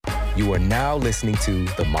You are now listening to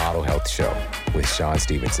The Model Health Show with Sean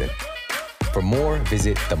Stevenson. For more,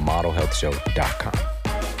 visit themodelhealthshow.com.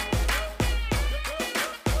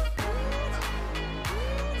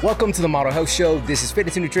 Welcome to The Model Health Show. This is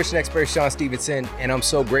fitness and nutrition expert Sean Stevenson, and I'm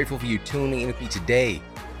so grateful for you tuning in with me today.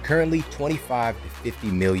 Currently, 25 to 50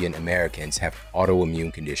 million Americans have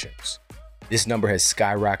autoimmune conditions. This number has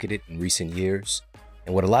skyrocketed in recent years,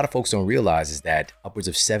 and what a lot of folks don't realize is that upwards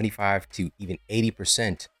of 75 to even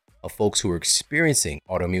 80% of folks who are experiencing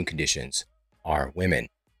autoimmune conditions are women.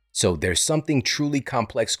 So there's something truly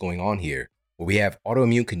complex going on here, where we have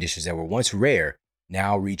autoimmune conditions that were once rare,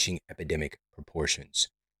 now reaching epidemic proportions.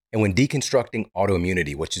 And when deconstructing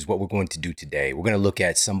autoimmunity, which is what we're going to do today, we're going to look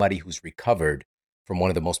at somebody who's recovered from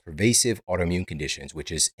one of the most pervasive autoimmune conditions,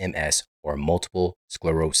 which is MS, or multiple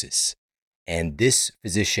sclerosis. And this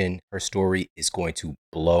physician, her story is going to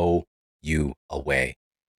blow you away.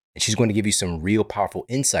 And she's going to give you some real powerful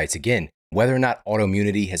insights. Again, whether or not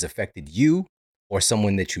autoimmunity has affected you or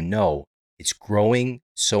someone that you know, it's growing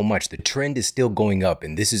so much. The trend is still going up.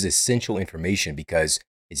 And this is essential information because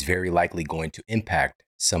it's very likely going to impact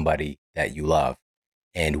somebody that you love.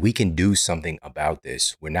 And we can do something about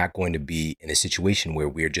this. We're not going to be in a situation where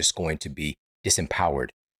we're just going to be disempowered.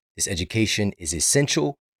 This education is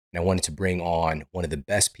essential. And I wanted to bring on one of the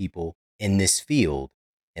best people in this field,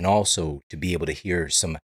 and also to be able to hear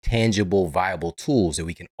some tangible, viable tools that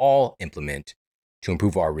we can all implement to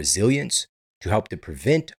improve our resilience, to help to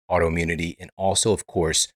prevent autoimmunity, and also, of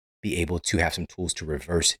course, be able to have some tools to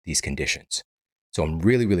reverse these conditions. So I'm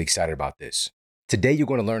really, really excited about this. Today, you're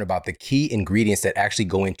going to learn about the key ingredients that actually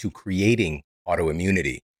go into creating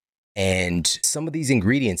autoimmunity. And some of these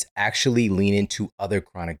ingredients actually lean into other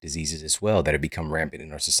chronic diseases as well that have become rampant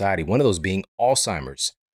in our society. One of those being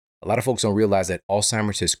Alzheimer's. A lot of folks don't realize that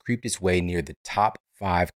Alzheimer's has creeped its way near the top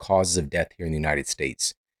 5 causes of death here in the United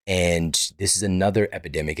States. And this is another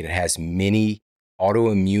epidemic, and it has many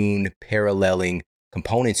autoimmune paralleling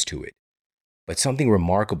components to it. But something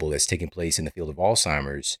remarkable that's taking place in the field of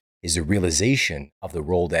Alzheimer's is the realization of the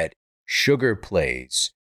role that sugar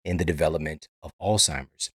plays in the development of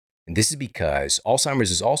Alzheimer's. And this is because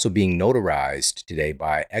Alzheimer's is also being notarized today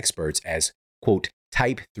by experts as, quote,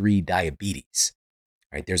 type 3 diabetes.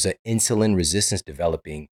 Right? There's an insulin resistance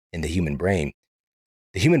developing in the human brain.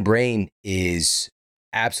 The human brain is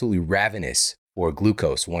absolutely ravenous for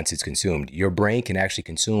glucose once it's consumed. Your brain can actually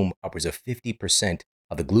consume upwards of 50%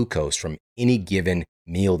 of the glucose from any given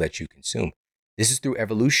meal that you consume. This is through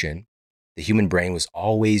evolution. The human brain was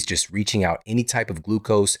always just reaching out any type of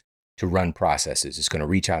glucose to run processes. It's going to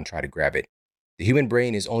reach out and try to grab it. The human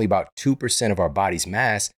brain is only about 2% of our body's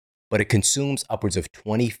mass, but it consumes upwards of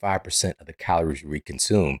 25% of the calories we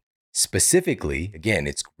consume. Specifically, again,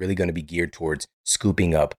 it's really going to be geared towards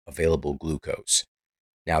scooping up available glucose.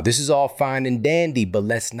 Now, this is all fine and dandy, but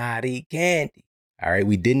let's not eat candy. All right,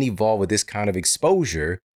 we didn't evolve with this kind of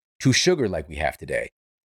exposure to sugar like we have today.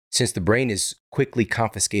 Since the brain is quickly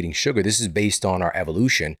confiscating sugar, this is based on our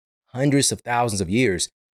evolution, hundreds of thousands of years,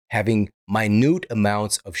 having minute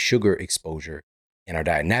amounts of sugar exposure in our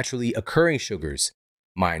diet, naturally occurring sugars,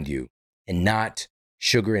 mind you, and not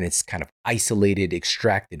sugar in its kind of isolated,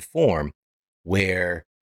 extracted form, where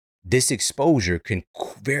this exposure can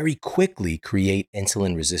very quickly create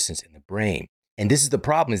insulin resistance in the brain. And this is the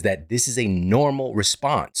problem, is that this is a normal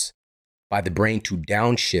response by the brain to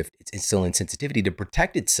downshift its insulin sensitivity to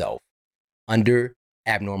protect itself under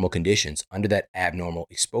abnormal conditions, under that abnormal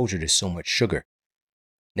exposure to so much sugar.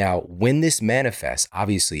 Now, when this manifests,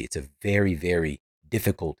 obviously, it's a very, very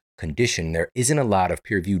difficult condition. There isn't a lot of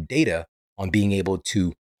peer-reviewed data on being able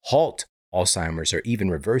to halt Alzheimer's or even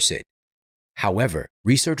reverse it. However,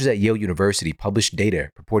 researchers at Yale University published data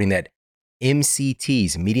purporting that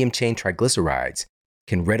MCTs, medium-chain triglycerides,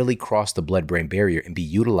 can readily cross the blood-brain barrier and be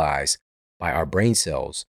utilized by our brain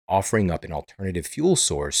cells, offering up an alternative fuel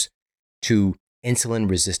source to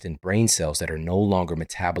insulin-resistant brain cells that are no longer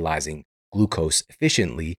metabolizing glucose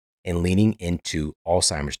efficiently and leaning into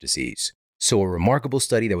Alzheimer's disease. So a remarkable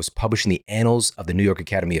study that was published in the Annals of the New York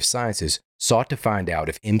Academy of Sciences sought to find out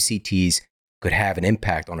if MCTs could have an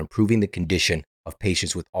impact on improving the condition of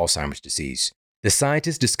patients with Alzheimer's disease. The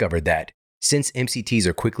scientists discovered that since MCTs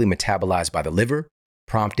are quickly metabolized by the liver,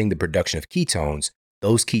 prompting the production of ketones,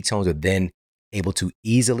 those ketones are then able to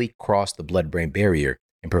easily cross the blood-brain barrier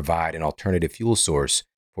and provide an alternative fuel source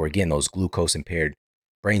for, again, those glucose-impaired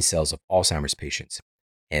brain cells of Alzheimer's patients.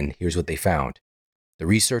 And here's what they found. The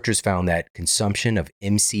researchers found that consumption of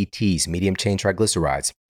MCTs, medium-chain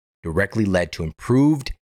triglycerides, directly led to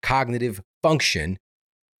improved cognitive function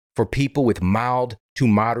for people with mild to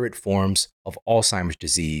moderate forms of Alzheimer's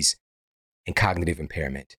disease and cognitive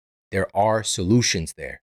impairment. There are solutions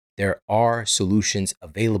there. There are solutions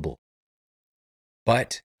available.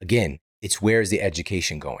 But again, it's where is the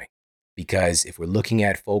education going? Because if we're looking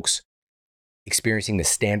at folks experiencing the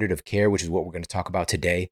standard of care, which is what we're going to talk about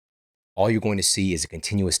today, all you're going to see is a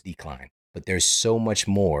continuous decline. But there's so much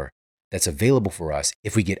more that's available for us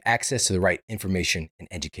if we get access to the right information and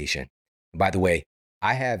education. And by the way,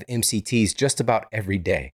 I have MCTs just about every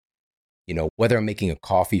day. You know, whether I'm making a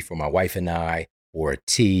coffee for my wife and I, or a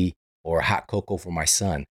tea, or a hot cocoa for my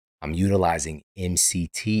son, I'm utilizing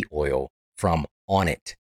MCT oil from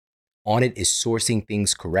Onnit. Onnit is sourcing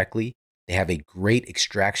things correctly. They have a great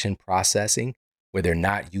extraction processing where they're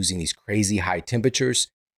not using these crazy high temperatures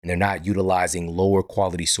and they're not utilizing lower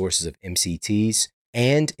quality sources of MCTs.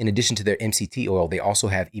 And in addition to their MCT oil, they also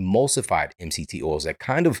have emulsified MCT oils that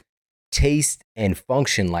kind of taste and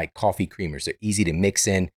function like coffee creamers. They're easy to mix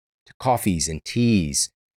in to coffees and teas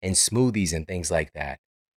and smoothies and things like that.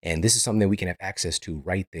 And this is something that we can have access to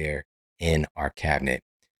right there in our cabinet.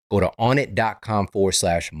 Go to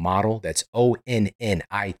onnit.com/model. That's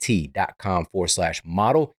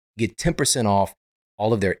ONNIT.com/model. Get 10% off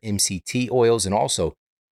all of their MCT oils. And also,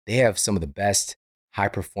 they have some of the best high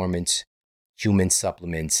performance human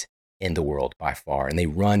supplements in the world by far. And they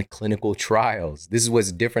run clinical trials. This is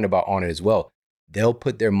what's different about Onnit as well. They'll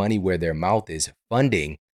put their money where their mouth is,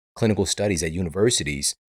 funding clinical studies at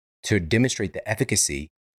universities to demonstrate the efficacy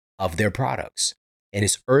of their products. And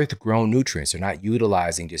it's earth-grown nutrients. They're not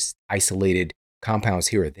utilizing just isolated compounds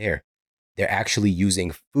here or there. They're actually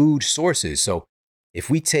using food sources. So if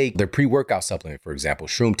we take their pre-workout supplement, for example,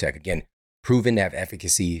 Shroom Tech, again, proven to have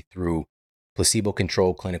efficacy through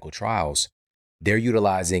placebo-controlled clinical trials, they're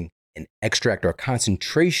utilizing an extract or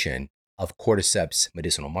concentration of cordyceps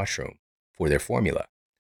medicinal mushroom for their formula,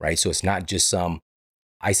 right? So it's not just some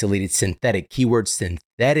isolated synthetic, keyword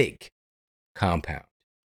synthetic compound,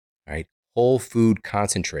 right? Whole food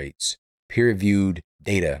concentrates, peer-reviewed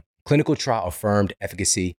data, clinical trial affirmed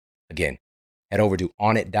efficacy. Again, head over to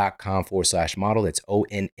onnit.com/model. That's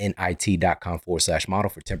ONNIT.com/model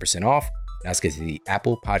for 10% off. Now let's get to the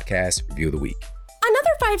Apple Podcast Review of the Week.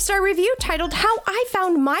 Another 5-star review titled How I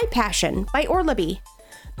Found My Passion by Orlaby.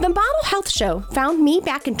 The Model Health Show found me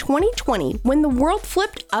back in 2020 when the world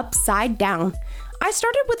flipped upside down. I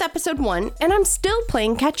started with episode 1 and I'm still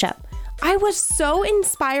playing catch up. I was so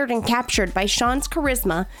inspired and captured by Sean's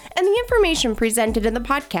charisma and the information presented in the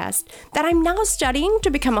podcast that I'm now studying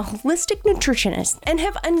to become a holistic nutritionist and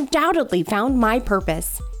have undoubtedly found my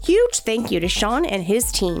purpose. Huge thank you to Sean and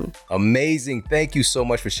his team. Amazing. Thank you so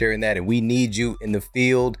much for sharing that. And we need you in the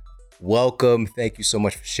field. Welcome. Thank you so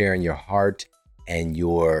much for sharing your heart and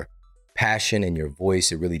your passion and your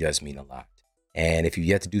voice. It really does mean a lot. And if you've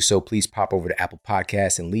yet to do so, please pop over to Apple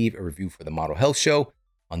Podcasts and leave a review for the Model Health Show.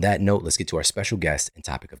 On that note, let's get to our special guest and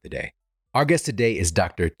topic of the day. Our guest today is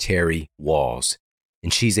Dr. Terry Wahls,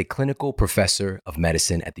 and she's a clinical professor of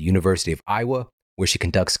medicine at the University of Iowa, where she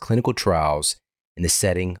conducts clinical trials in the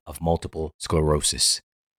setting of multiple sclerosis.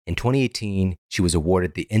 In 2018, she was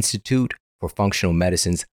awarded the Institute for Functional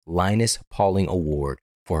Medicine's Linus Pauling Award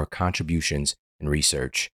for her contributions in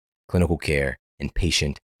research, clinical care, and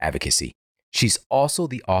patient advocacy. She's also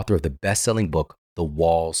the author of the best-selling book, The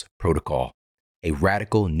Wahls Protocol, a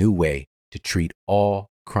radical new way to treat all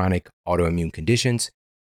chronic autoimmune conditions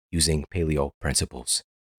using paleo principles.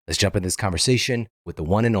 Let's jump into this conversation with the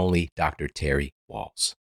one and only Dr. Terry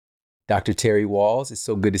Wahls. Dr. Terry Wahls, it's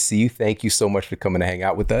so good to see you. Thank you so much for coming to hang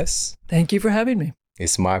out with us. Thank you for having me.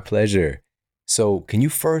 It's my pleasure. So can you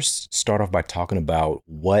first start off by talking about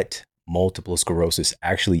what multiple sclerosis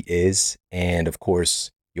actually is and, of course,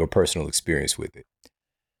 your personal experience with it?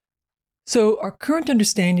 So our current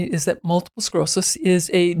understanding is that multiple sclerosis is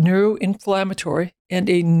a neuroinflammatory and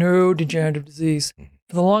a neurodegenerative disease.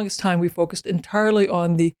 For the longest time, we focused entirely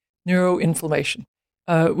on the neuroinflammation,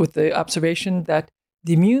 with the observation that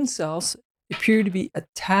the immune cells appear to be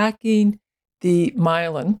attacking the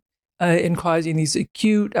myelin and causing these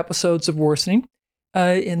acute episodes of worsening,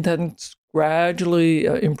 and then gradually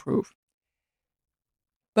improve.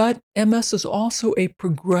 But MS is also a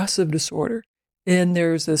progressive disorder. And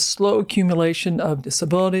there's a slow accumulation of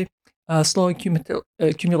disability, slow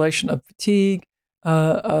accumulation of fatigue,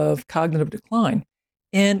 of cognitive decline,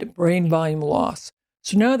 and brain volume loss.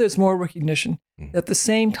 So now there's more recognition that at the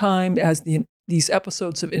same time as these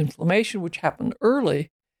episodes of inflammation, which happen early,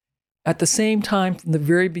 at the same time from the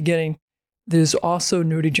very beginning, there's also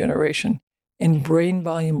neurodegeneration and brain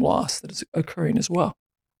volume loss that is occurring as well.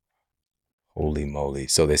 Holy moly.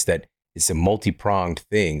 So it's a multi-pronged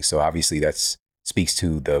thing. So obviously that's speaks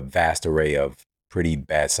to the vast array of pretty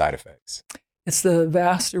bad side effects. It's the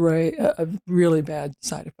vast array of really bad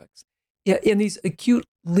side effects. Yeah, and these acute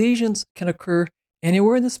lesions can occur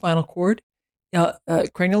anywhere in the spinal cord,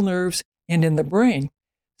 cranial nerves, and in the brain.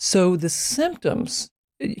 So the symptoms,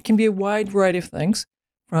 it can be a wide variety of things,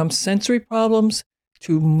 from sensory problems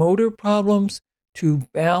to motor problems to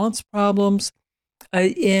balance problems.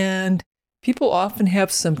 And people often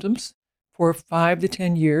have symptoms for 5 to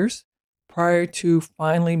 10 years prior to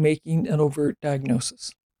finally making an overt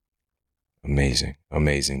diagnosis. Amazing.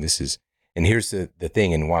 Amazing. And here's the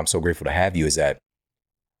thing, and why I'm so grateful to have you is that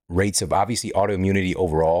rates of obviously autoimmunity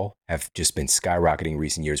overall have just been skyrocketing in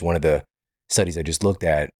recent years. One of the studies I just looked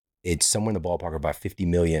at, it's somewhere in the ballpark of about 50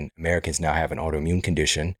 million Americans now have an autoimmune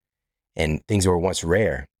condition, and things that were once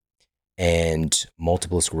rare. And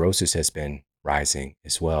multiple sclerosis has been rising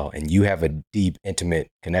as well. And you have a deep, intimate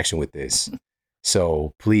connection with this.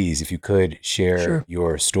 So please, if you could share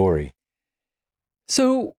your story.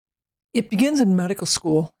 So it begins in medical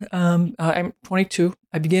school. I'm 22.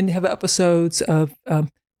 I begin to have episodes of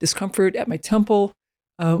discomfort at my temple.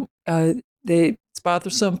 It's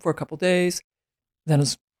bothersome for a couple days. Then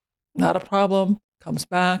it's not a problem, comes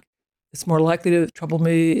back. It's more likely to trouble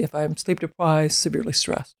me if I'm sleep deprived, severely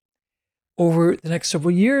stressed. Over the next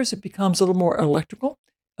several years, it becomes a little more electrical.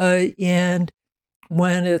 And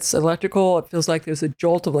when it's electrical, it feels like there's a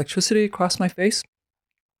jolt of electricity across my face.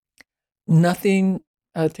 Nothing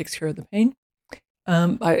takes care of the pain.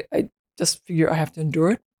 I just figure I have to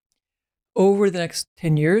endure it. Over the next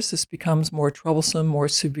 10 years, this becomes more troublesome, more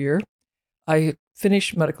severe. I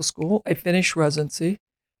finish medical school. I finish residency.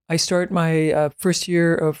 I start my first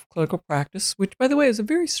year of clinical practice, which, by the way, is a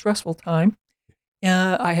very stressful time.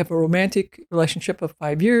 I have a romantic relationship of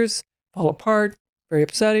 5 years, fall apart, very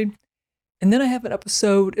upsetting. And then I have an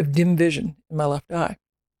episode of dim vision in my left eye.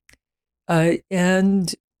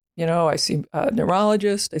 And, I see a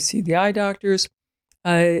neurologist, I see the eye doctors,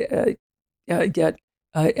 I get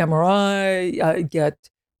MRI, I get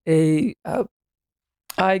a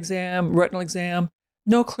eye exam, retinal exam,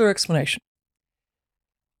 no clear explanation.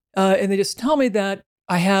 And they just tell me that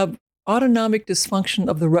I have autonomic dysfunction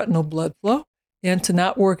of the retinal blood flow, and to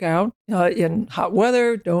not work out in hot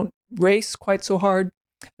weather, don't race quite so hard,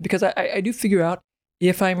 because I do figure out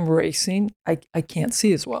if I'm racing, I can't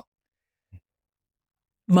see as well.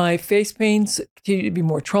 My face pains continue to be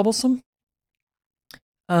more troublesome.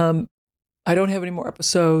 I don't have any more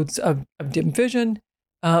episodes of dim vision,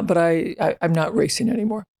 but I'm not racing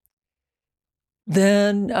anymore.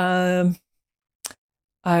 Then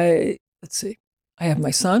I have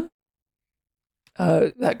my son.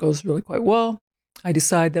 That goes really quite well. I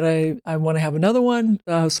decide that I want to have another one,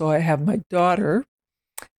 so I have my daughter.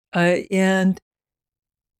 And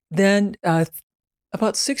then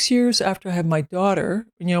about 6 years after I have my daughter,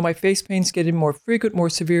 my face pain's getting more frequent, more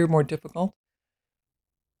severe, more difficult.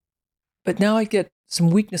 But now I get some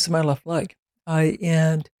weakness in my left leg.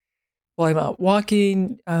 And while I'm out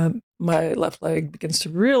walking, my left leg begins to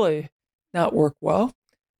really not work well,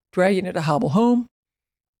 dragging it to hobble home.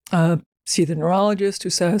 See the neurologist, who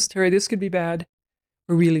says, Terry, this could be bad,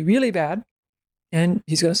 or really, really bad. And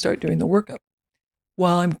he's going to start doing the workup.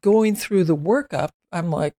 While I'm going through the workup, I'm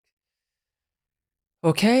like,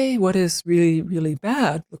 okay, what does really, really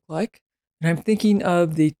bad look like? And I'm thinking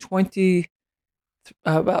of the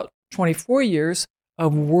about 24 years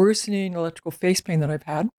of worsening electrical face pain that I've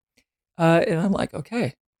had. And I'm like,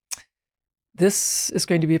 okay, this is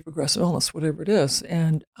going to be a progressive illness, whatever it is.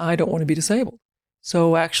 And I don't want to be disabled.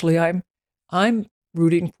 So actually, I'm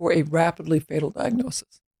rooting for a rapidly fatal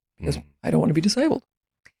diagnosis because I don't want to be disabled.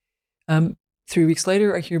 3 weeks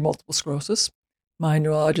later, I hear multiple sclerosis. My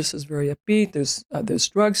neurologist is very upbeat. There's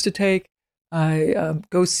drugs to take. I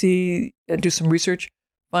go see and do some research,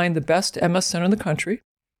 find the best MS center in the country,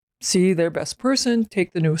 see their best person,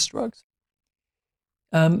 take the newest drugs.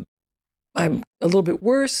 I'm a little bit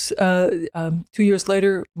worse. 2 years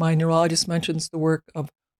later, my neurologist mentions the work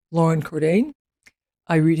of Lauren Cordain.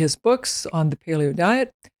 I read his books on the paleo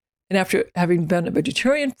diet. And after having been a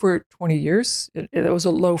vegetarian for 20 years, it was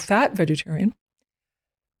a low-fat vegetarian,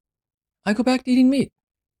 I go back to eating meat.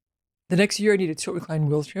 The next year, I need a tilt-recline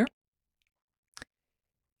wheelchair.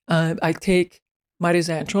 I take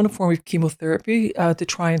mitoxantrone, a form of chemotherapy, to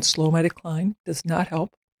try and slow my decline. Does not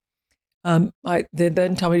help. They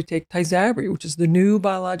then tell me to take Tysabri, which is the new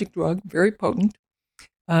biologic drug, very potent.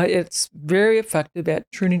 It's very effective at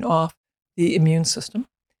turning off the immune system.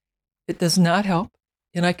 It does not help,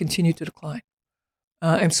 and I continue to decline.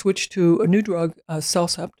 I'm switched to a new drug,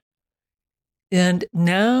 Cellcept. And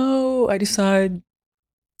now I decide,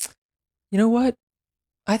 you know what?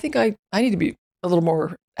 I think I need to be a little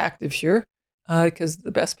more active here because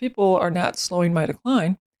the best people are not slowing my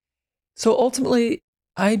decline. So ultimately,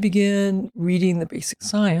 I began reading the basic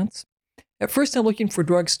science. At first, I'm looking for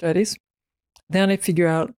drug studies. Then I figure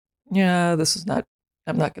out, I'm not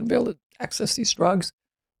going to be able to access these drugs.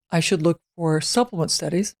 I should look for supplement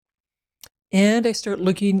studies. And I start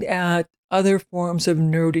looking at other forms of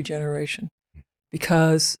neurodegeneration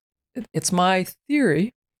because it's my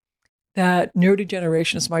theory that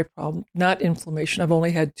neurodegeneration is my problem, not inflammation. I've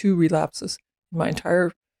only had 2 relapses in my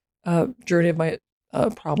entire journey of my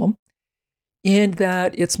problem, and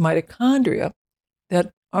that it's mitochondria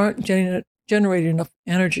that aren't generating enough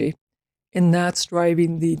energy, and that's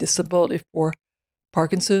driving the disability for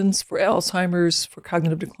Parkinson's, for Alzheimer's, for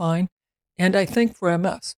cognitive decline, and I think for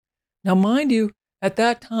MS. Now, mind you, at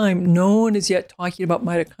that time, no one is yet talking about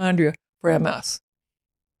mitochondria for MS.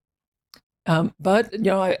 But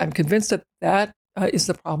I'm convinced that is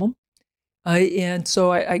the problem. And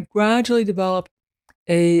so I gradually develop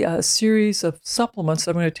a series of supplements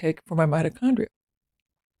that I'm going to take for my mitochondria.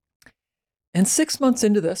 And 6 months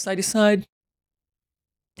into this, I decide,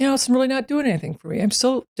 it's really not doing anything for me. I'm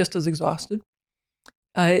still just as exhausted.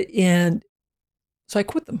 And so I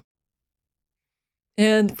quit them.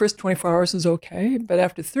 And the first 24 hours is okay. But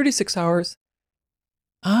after 36 hours,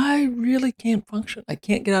 I really can't function. I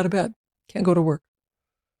can't get out of bed. Can't go to work.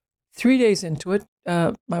 3 days into it,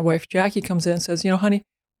 my wife, Jackie, comes in and says, honey,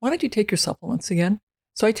 why don't you take your supplements again?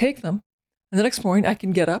 So I take them. And the next morning, I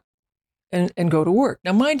can get up and go to work.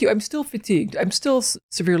 Now, mind you, I'm still fatigued. I'm still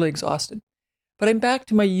severely exhausted. But I'm back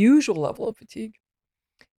to my usual level of fatigue.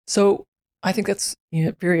 So I think that's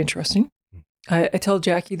very interesting. I tell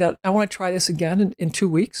Jackie that I want to try this again in 2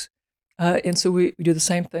 weeks. And so we do the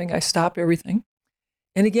same thing. I stop everything.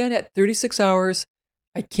 And again, at 36 hours,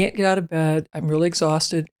 I can't get out of bed. I'm really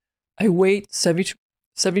exhausted. I wait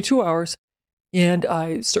 72 hours and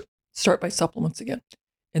I start my supplements again.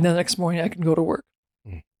 And then the next morning I can go to work.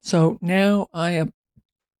 So now I am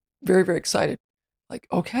very, very excited. Like,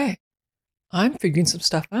 okay, I'm figuring some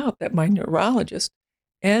stuff out that my neurologist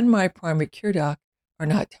and my primary care doc are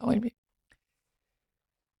not telling me.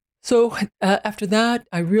 So after that,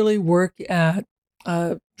 I really work at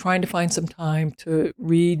trying to find some time to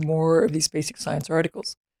read more of these basic science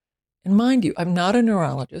articles. And mind you, I'm not a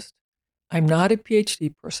neurologist. I'm not a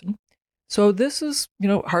PhD person. So this is,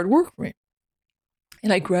 hard work for me.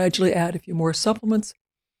 And I gradually add a few more supplements.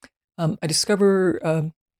 I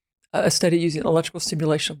discover a study using electrical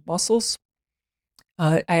stimulation of muscles.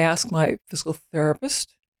 I ask my physical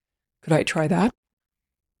therapist, could I try that?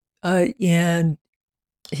 And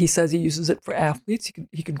he says he uses it for athletes.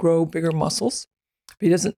 He could grow bigger muscles.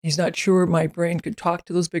 But he's not sure my brain could talk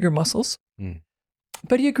to those bigger muscles.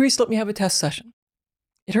 But he agrees to let me have a test session.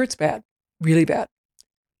 It hurts bad, really bad.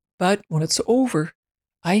 But when it's over,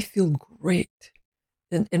 I feel great.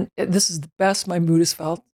 And this is the best my mood has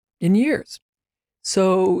felt in years.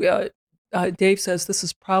 So Dave says this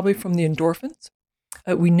is probably from the endorphins.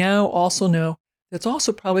 We now also know that's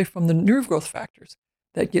also probably from the nerve growth factors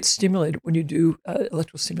that get stimulated when you do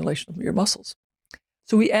electrical stimulation of your muscles.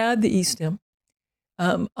 So we add the e-stim.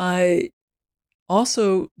 I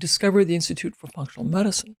also discovered the Institute for Functional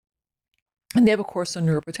Medicine. And they have a course on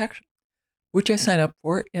neuroprotection, which I sign up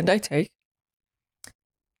for and I take.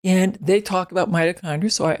 And they talk about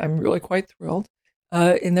mitochondria, so I'm really quite thrilled.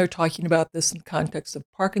 And they're talking about this in the context of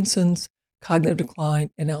Parkinson's, cognitive decline,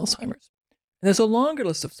 and Alzheimer's. And there's a longer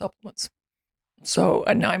list of supplements. So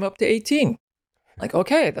now I'm up to 18. Like,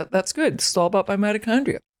 okay, that's good. This is all about my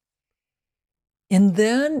mitochondria. And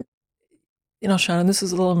then, Shannon, this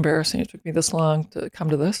is a little embarrassing. It took me this long to come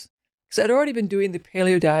to this. Because I'd already been doing the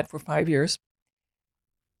paleo diet for 5 years.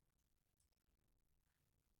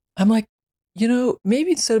 I'm like,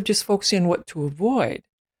 maybe instead of just focusing on what to avoid,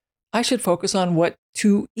 I should focus on what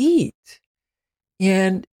to eat.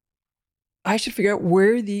 And I should figure out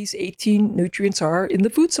where these 18 nutrients are in the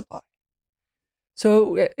food supply.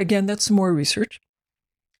 So again, that's some more research.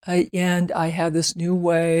 And I have this new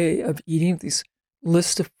way of eating, these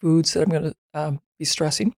list of foods that I'm going to be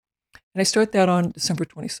stressing. And I start that on December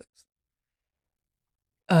 26th.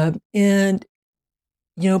 And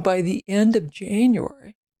by the end of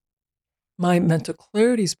January, my mental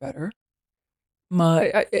clarity is better.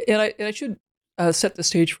 I should set the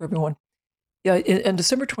stage for everyone. Yeah, in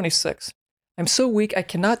December 26th, I'm so weak I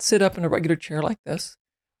cannot sit up in a regular chair like this.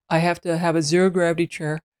 I have to have a zero gravity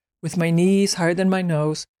chair with my knees higher than my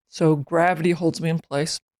nose, so gravity holds me in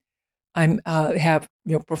place. I have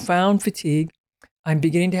profound fatigue. I'm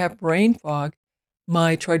beginning to have brain fog.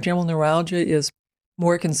 My trigeminal neuralgia is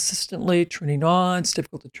more consistently turning on. It's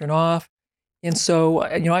difficult to turn off. And so,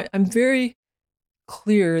 I'm very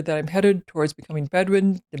clear that I'm headed towards becoming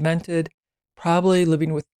bedridden, demented, probably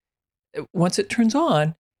living with once it turns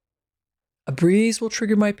on, a breeze will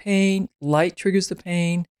trigger my pain, light triggers the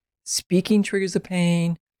pain, speaking triggers the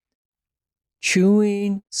pain,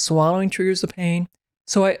 chewing, swallowing triggers the pain.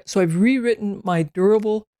 So I've rewritten my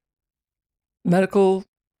durable medical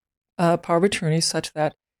power of attorney such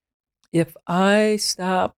that if I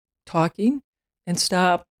stop talking and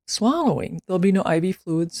stop swallowing, there'll be no IV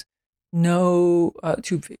fluids, no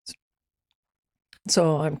tube feeds.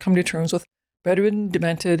 So I'm coming to terms with bedridden,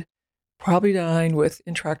 demented, probably dying with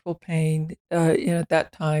intractable pain, and at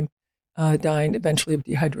that time, dying eventually of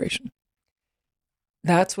dehydration.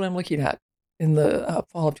 That's what I'm looking at in the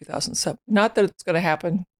fall of 2007. Not that it's going to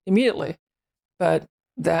happen immediately, but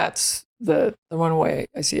that's the one way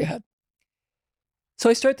I see ahead. So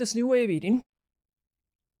I start this new way of eating.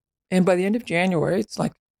 And by the end of January, it's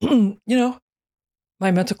like,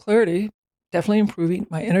 my mental clarity definitely improving.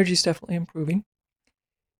 My energy is definitely improving.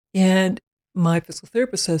 And my physical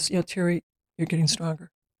therapist says, Terry, you're getting stronger.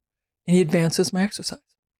 And he advances my exercise.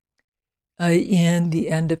 In the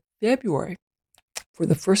end of February, for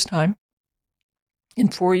the first time in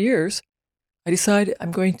 4 years, I decided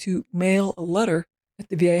I'm going to mail a letter at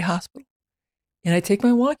the VA hospital. And I take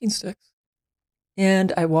my walking sticks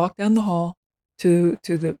and I walk down the hall to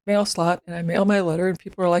the mail slot and I mail my letter, and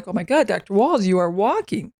people are like, "Oh my God, Dr. Wahls, you are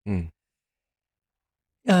walking."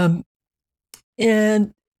 And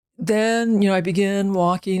then, I begin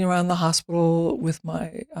walking around the hospital with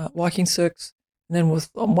my walking sticks, and then with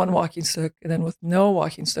one walking stick, and then with no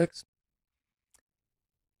walking sticks.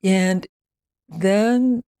 And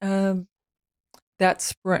then that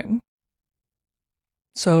spring,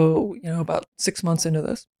 so, about 6 months into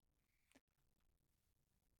this,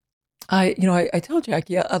 I tell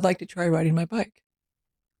Jackie I'd like to try riding my bike.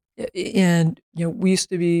 And, we used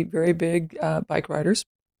to be very big bike riders.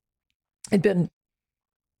 It'd been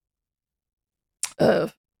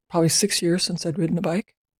probably 6 years since I'd ridden a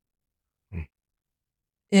bike.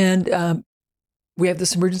 And we have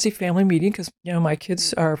this emergency family meeting because, my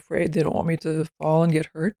kids are afraid. They don't want me to fall and get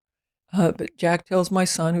hurt. But Jack tells my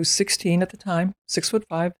son, who's 16 at the time,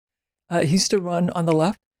 6'5", he used to run on the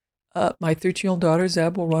left. My 13-year-old daughter,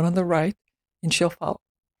 Zeb, will run on the right, and she'll follow.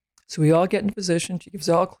 So we all get in position. She gives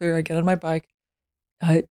all clear. I get on my bike.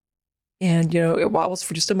 And, it wobbles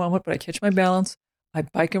for just a moment, but I catch my balance. I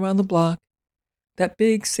bike around the block. That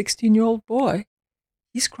big 16-year-old boy,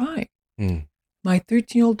 he's crying. My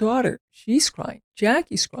 13-year-old daughter, she's crying.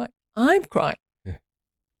 Jackie's crying. I'm crying. Yeah.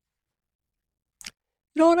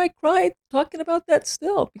 And I cried talking about that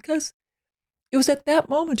still, because it was at that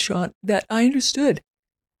moment, Sean, that I understood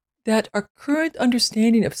that our current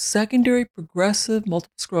understanding of secondary progressive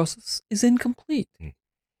multiple sclerosis is incomplete.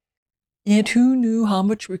 And who knew how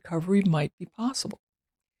much recovery might be possible?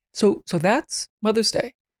 So that's Mother's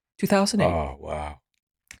Day, 2008. Oh, wow.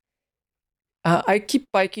 I keep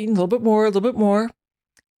biking a little bit more.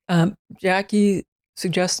 Jackie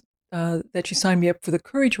suggests that she sign me up for the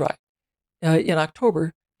Courage Ride in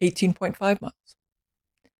October, 18.5 miles.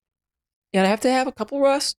 And I have to have a couple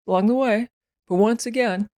rests along the way. But once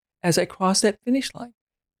again, as I cross that finish line,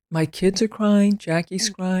 my kids are crying,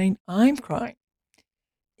 Jackie's crying, I'm crying.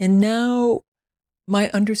 And now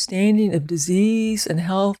my understanding of disease and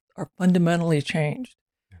health are fundamentally changed.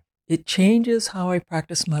 It changes how I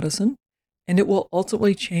practice medicine, and it will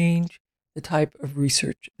ultimately change the type of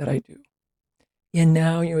research that I do. And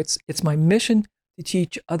now, it's my mission to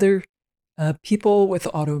teach other people with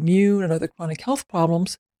autoimmune and other chronic health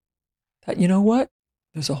problems that,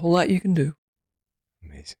 there's a whole lot you can do.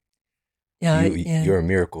 Amazing. Yeah, you're a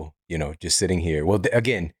miracle, just sitting here. Well,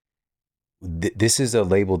 again, this is a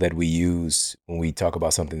label that we use when we talk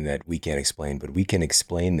about something that we can't explain, but we can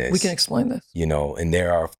explain this. We can explain this. And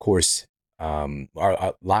there are, of course,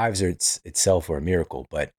 our lives itself are a miracle,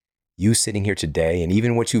 but you sitting here today and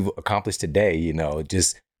even what you've accomplished today,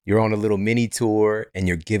 just you're on a little mini tour and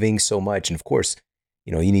you're giving so much. And of course,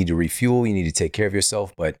 you need to refuel, you need to take care of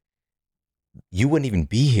yourself, but you wouldn't even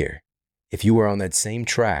be here if you were on that same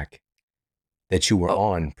track that you were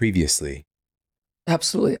on previously.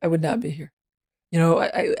 Absolutely. I would not be here.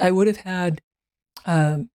 I would have had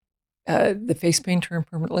the face pain turn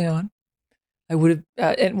permanently on. I would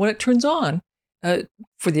have, and when it turns on,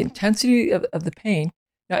 for the intensity of the pain,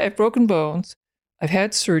 now I've broken bones, I've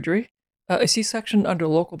had surgery, a C-section under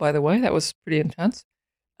local, by the way, that was pretty intense,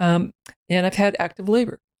 and I've had active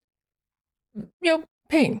labor.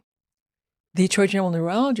 Pain. The trigeminal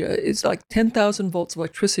neuralgia is like 10,000 volts of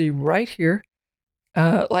electricity right here,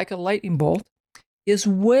 like a lightning bolt, is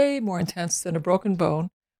way more intense than a broken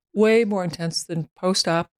bone, way more intense than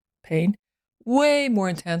post-op pain, way more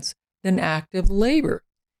intense than active labor.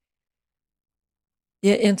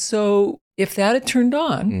 And so if that had turned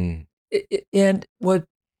on, and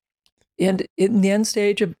in the end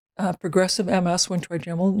stage of progressive MS, when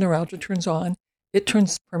trigeminal neuralgia turns on, it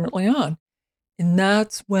turns permanently on. And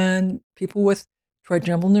that's when people with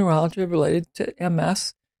trigeminal neuralgia related to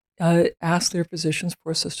MS ask their physicians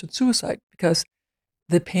for assisted suicide, because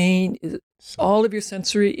the pain is, all of your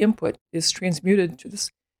sensory input is transmuted to this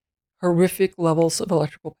horrific levels of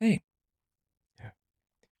electrical pain. Yeah.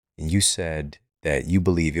 And you said that you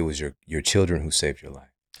believe it was your children who saved your life.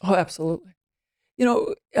 Oh, absolutely.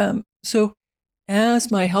 So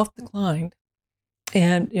as my health declined,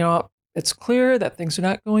 and it's clear that things are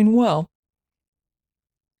not going well,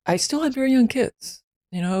 I still had very young kids.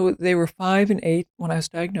 They were 5 and 8 when I was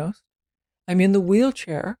diagnosed. I'm in the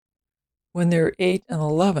wheelchair when they're 8 and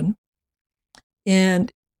 11.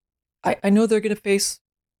 And I know they're going to face,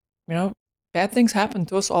 bad things happen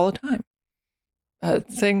to us all the time.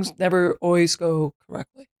 Things never always go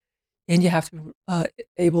correctly. And you have to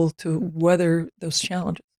able to weather those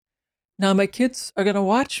challenges. Now, my kids are going to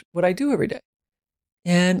watch what I do every day.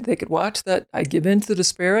 And they could watch that I give in to the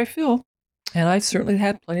despair I feel. And I certainly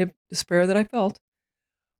had plenty of despair that I felt.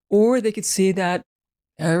 Or they could see that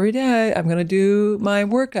every day I'm going to do my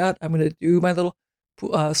workout. I'm going to do my little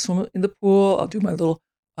swim in the pool. I'll do my little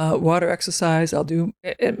water exercise. And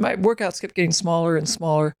my workouts kept getting smaller and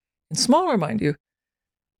smaller and smaller, mind you.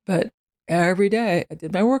 But every day I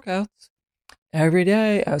did my workouts. Every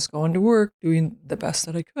day I was going to work, doing the best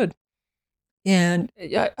that I could. And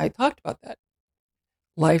I talked about that.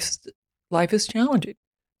 Life is challenging,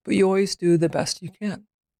 but you always do the best you can.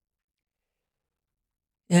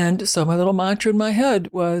 And so my little mantra in my head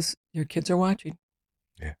was, your kids are watching.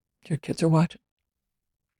 Yeah. Your kids are watching.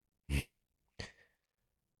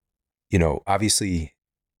 Obviously,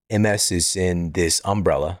 MS is in this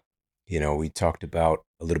umbrella. We talked about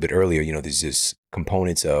a little bit earlier, there's this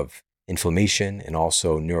components of inflammation and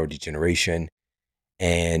also neurodegeneration.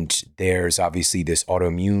 And there's obviously this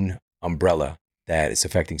autoimmune umbrella that is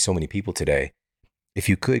affecting so many people today. If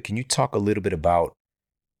you could, can you talk a little bit about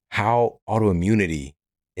how autoimmunity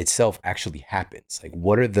itself actually happens? Like,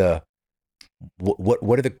 what are the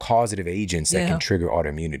causative agents that can trigger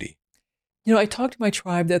autoimmunity? I talked to my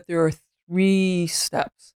tribe that there are 3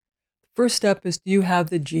 steps. The first step is, do you have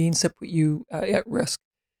the genes that put you at risk?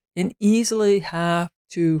 And easily half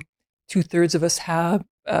to 2/3 of us have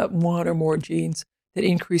one or more genes that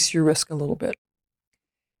increase your risk a little bit.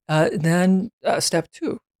 Then step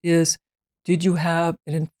 2 is, did you have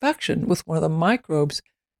an infection with one of the microbes,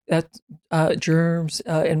 that germs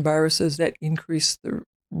and viruses that increase the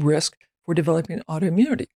risk for developing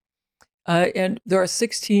autoimmunity? And there are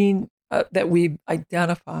 16 that we've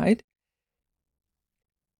identified.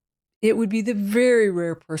 It would be the very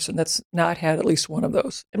rare person that's not had at least one of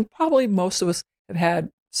those. And probably most of us have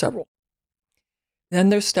had several. Then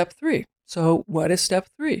there's step 3. So what is step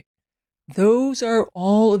 3? Those are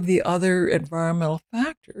all of the other environmental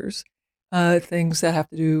factors, things that have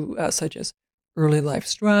to do, such as early life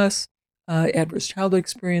stress, adverse childhood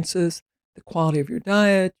experiences, the quality of your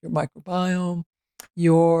diet, your microbiome,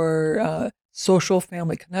 your social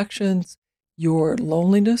family connections, your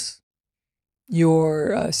loneliness,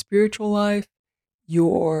 your spiritual life,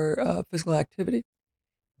 your physical activity.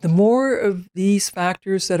 The more of these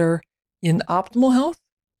factors that are in optimal health,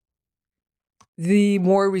 the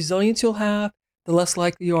more resilience you'll have, the less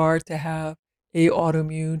likely you are to have an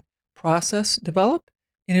autoimmune process develop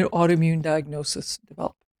and an autoimmune diagnosis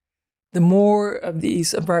develop. The more of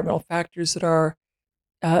these environmental factors that are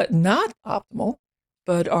not optimal,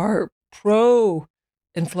 but are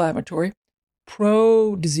pro-inflammatory,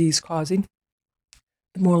 pro-disease causing,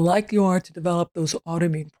 the more likely you are to develop those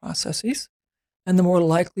autoimmune processes, and the more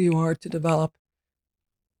likely you are to develop,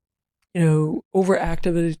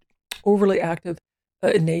 overly active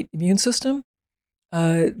innate immune system,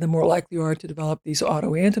 the more likely you are to develop these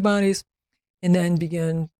autoantibodies, and then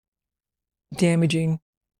begin damaging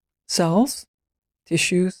cells,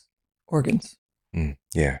 tissues, organs.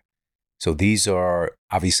 Yeah. So these are,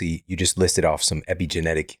 obviously, you just listed off some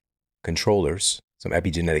epigenetic controllers, some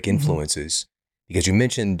epigenetic influences, because you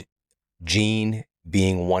mentioned gene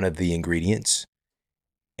being one of the ingredients.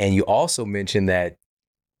 And you also mentioned that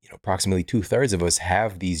approximately 2/3 of us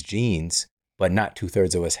have these genes, but not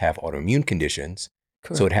 2/3 of us have autoimmune conditions.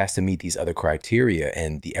 Correct. So it has to meet these other criteria,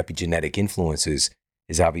 and the epigenetic influences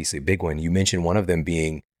is obviously a big one. You mentioned one of them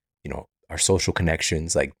being, our social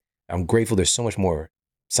connections. Like, I'm grateful there's so much more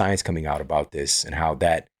science coming out about this and how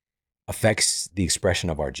that affects the expression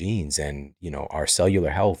of our genes and, our cellular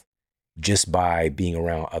health just by being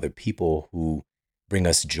around other people who bring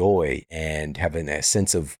us joy and having a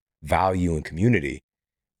sense of value and community.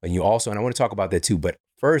 And you also, and I want to talk about that too, but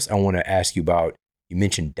first I want to ask you about, you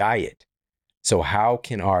mentioned diet. So how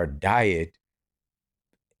can our diet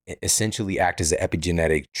essentially act as an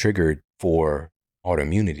epigenetic trigger for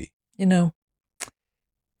autoimmunity? You know,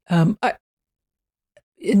 I,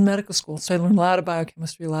 in medical school, so I learned a lot of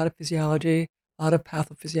biochemistry, a lot of physiology, a lot of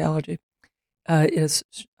pathophysiology. It's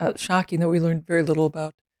shocking that we learned very little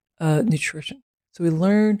about nutrition. So we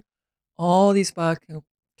learned all these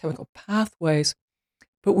biochemical pathways,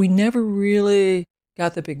 but we never really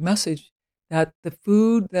got the big message that the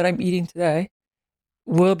food that I'm eating today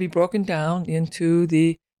will be broken down into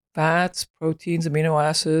the fats, proteins, amino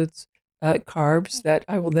acids, carbs that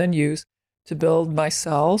I will then use to build my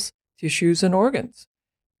cells, tissues, and organs.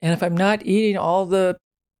 And if I'm not eating all the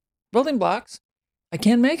building blocks, I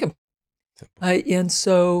can't make them. And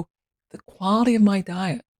so the quality of my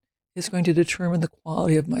diet is going to determine the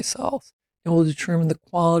quality of my cells. It will determine the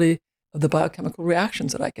quality of the biochemical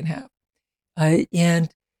reactions that I can have. And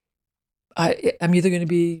I'm either going to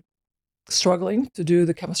be struggling to do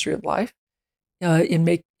the chemistry of life in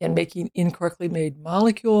making incorrectly made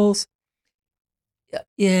molecules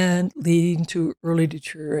and leading to early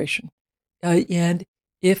deterioration. And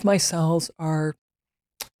if my cells are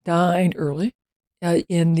dying early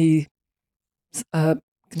in the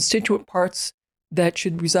constituent parts that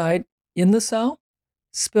should reside in the cell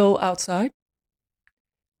spill outside,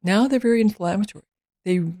 now they're very inflammatory.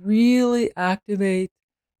 They really activate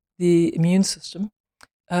the immune system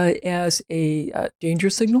as a danger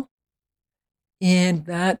signal, and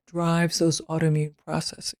that drives those autoimmune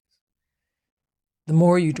processes. The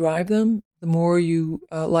more you drive them, the more you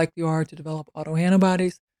likely are to develop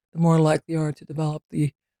autoantibodies, the more likely you are to develop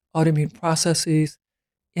the autoimmune processes.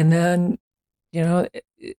 And then,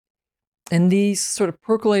 and these sort of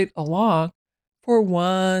percolate along for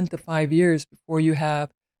 1 to 5 years before you have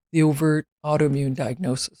the overt autoimmune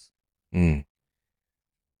diagnosis. Mm.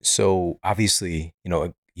 So obviously,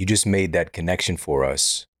 you just made that connection for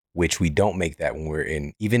us, which we don't make that when we're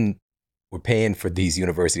in, even we're paying for these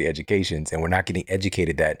university educations and we're not getting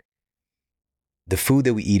educated that the food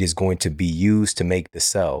that we eat is going to be used to make the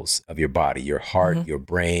cells of your body, your heart, your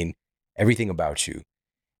brain, everything about you.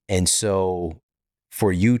 And so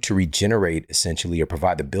for you to regenerate essentially or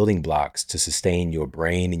provide the building blocks to sustain your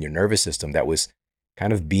brain and your nervous system that was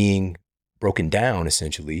kind of being broken down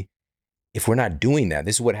essentially, if we're not doing that,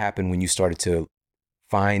 this is what happened when you started to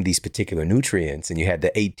find these particular nutrients and you had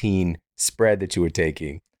the 18 spread that you were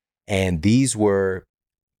taking. And these were,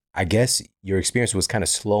 I guess your experience was kind of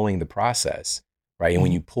slowing the process, right? And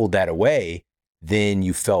when you pulled that away, then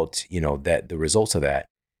you felt, that the results of that.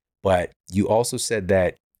 But you also said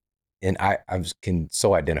that, and I can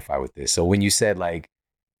so identify with this. So when you said like,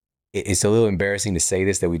 it's a little embarrassing to say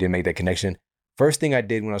this, that we didn't make that connection. First thing I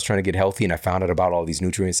did when I was trying to get healthy and I found out about all these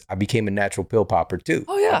nutrients, I became a natural pill popper too.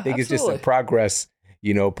 Oh yeah, I think absolutely. It's just a progress,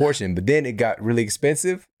 portion. But then it got really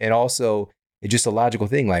expensive. And also it's just a logical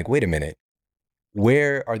thing. Like, wait a minute,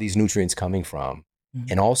 where are these nutrients coming from?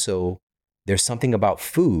 And also there's something about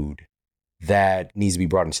food that needs to be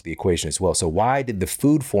brought into the equation as well. So why did the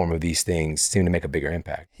food form of these things seem to make a bigger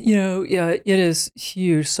impact? Yeah, it is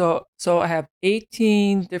huge. So I have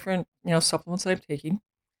 18 different, supplements that I'm taking,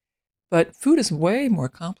 but food is way more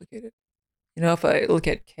complicated. If I look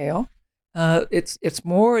at kale, it's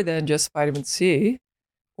more than just vitamin C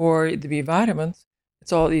or the B vitamins.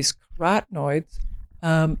 It's all these carotenoids.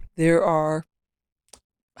 There are,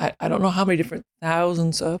 I don't know how many different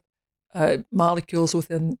thousands of molecules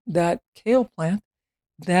within that kale plant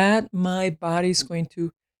that my body's going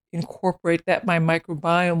to incorporate, that my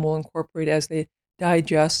microbiome will incorporate as they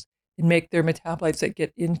digest and make their metabolites that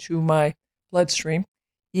get into my bloodstream,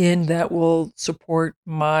 and that will support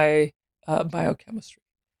my biochemistry.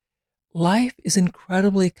 Life is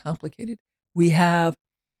incredibly complicated. We have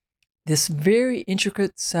this very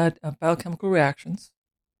intricate set of biochemical reactions.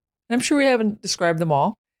 And I'm sure we haven't described them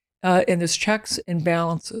all. And there's checks and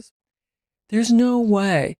balances. There's no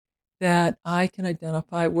way that I can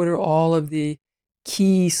identify what are all of the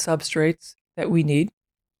key substrates that we need.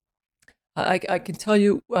 I can tell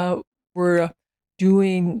you we're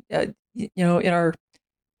doing, in our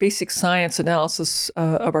basic science analysis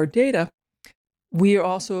of our data, we are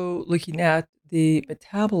also looking at the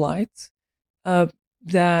metabolites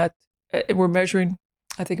that we're measuring,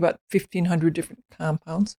 I think, about 1,500 different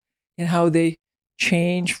compounds and how they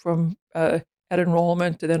change from at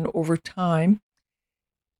enrollment and then over time.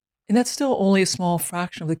 And that's still only a small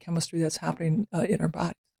fraction of the chemistry that's happening in our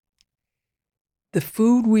body. The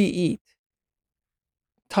food we eat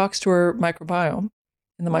talks to our microbiome,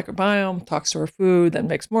 and the microbiome talks to our food, that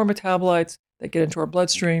makes more metabolites that get into our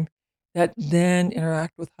bloodstream, that then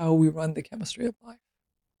interact with how we run the chemistry of life.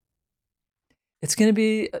 It's going to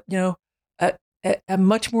be, I'm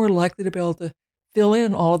much more likely to be able to fill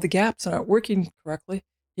in all of the gaps that aren't working correctly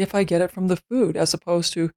if I get it from the food as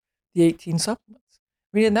opposed to the 18 supplements.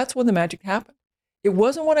 I mean, and that's when the magic happened. It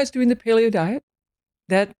wasn't when I was doing the paleo diet.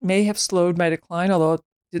 That may have slowed my decline, although it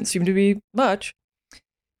didn't seem to be much.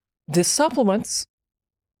 The supplements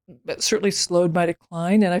certainly slowed my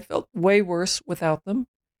decline, and I felt way worse without them.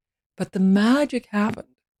 But the magic happened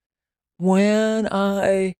when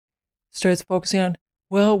I started focusing on,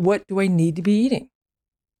 well, what do I need to be eating?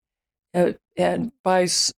 And by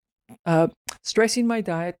stressing my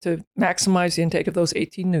diet to maximize the intake of those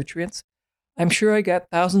 18 nutrients, I'm sure I got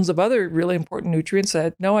thousands of other really important nutrients I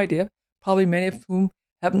had no idea, probably many of whom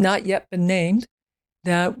have not yet been named,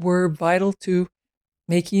 that were vital to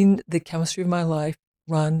making the chemistry of my life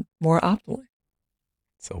run more optimally.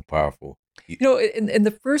 So powerful. In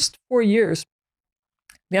the first 4 years,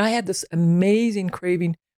 I had this amazing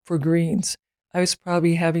craving for greens. I was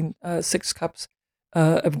probably having 6 cups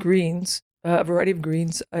of greens, a variety of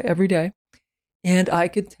greens every day. And I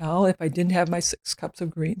could tell if I didn't have my 6 cups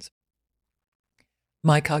of greens,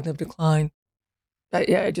 my cognitive decline,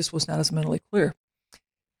 I just was not as mentally clear.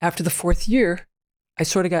 After the 4th year, I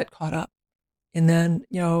sort of got caught up. And then,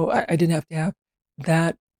 I didn't have to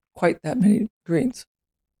have quite that many greens.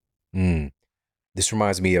 This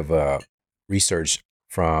reminds me of research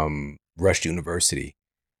from Rush University.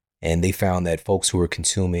 And they found that folks who were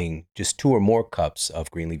consuming just 2 or more cups of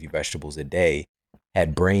green leafy vegetables a day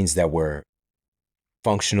had brains that were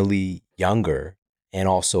functionally younger and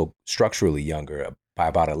also structurally younger by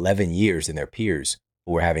about 11 years than their peers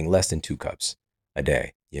who were having less than 2 cups a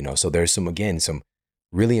day. So there's some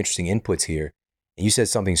really interesting inputs here. And you said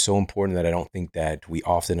something so important that I don't think that we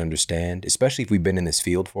often understand, especially if we've been in this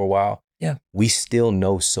field for a while. Yeah. We still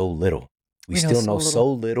know so little. We still know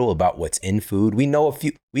so little about what's in food. We know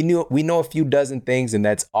a few dozen things, and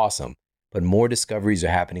that's awesome. But more discoveries are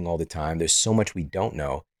happening all the time. There's so much we don't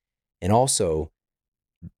know. And also,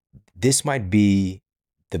 this might be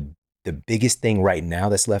the biggest thing right now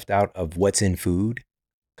that's left out of what's in food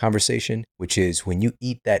conversation, which is when you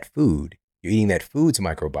eat that food, you're eating that food's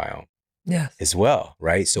microbiome as well,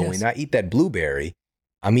 right? So when I eat that blueberry,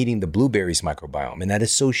 I'm eating the blueberry's microbiome. And that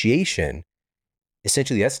association,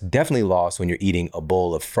 essentially, that's definitely lost when you're eating a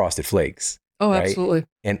bowl of Frosted Flakes. Oh, right? absolutely.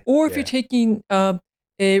 Or if you're taking a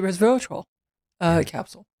resveratrol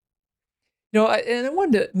capsule. And I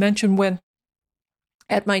wanted to mention when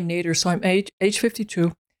at my nadir, so I'm age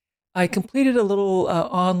 52, I completed a little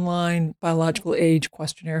online biological age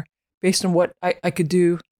questionnaire based on what I could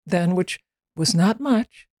do then, which was not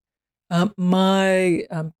much. My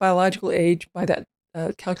biological age by that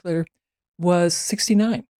calculator was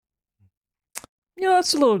 69.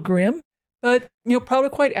 It's a little grim, but probably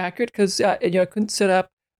quite accurate because I couldn't sit up,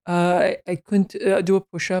 I couldn't do a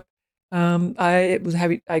push-up,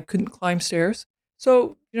 I couldn't climb stairs,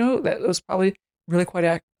 so that was probably really quite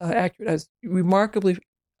accurate. I was remarkably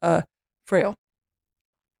frail.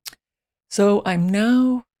 So I'm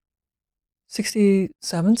now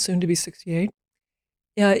 67, soon to be 68,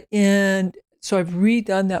 and so I've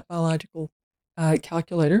redone that biological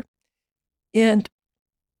calculator, and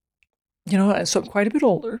so I'm quite a bit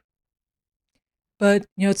older, but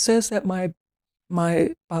it says that my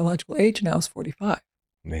biological age now is 45.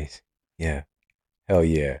 Amazing. Yeah. Hell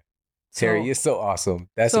yeah. Terry, you're so awesome.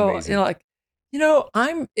 That's amazing. I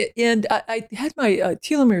had my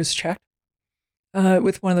telomeres checked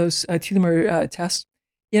with one of those telomere tests,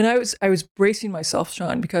 and I was bracing myself,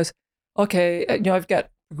 Sean, because I've got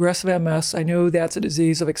progressive MS. I know that's a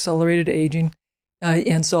disease of accelerated aging,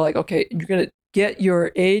 and so you're gonna get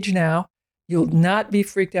your age now. You'll not be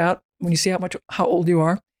freaked out when you see how old you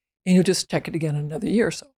are, and you'll just check it again in another year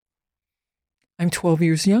or so. I'm 12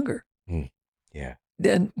 years younger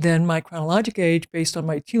than my chronologic age based on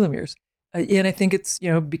my telomeres. And I think it's,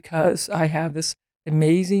 because I have this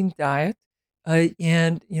amazing diet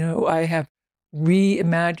and, I have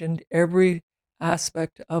reimagined every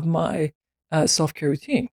aspect of my self-care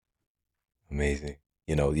routine. Amazing.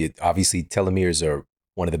 Obviously telomeres are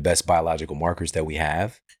one of the best biological markers that we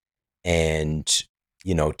have. And,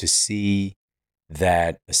 to see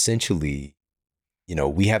that essentially,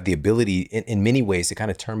 we have the ability in many ways to kind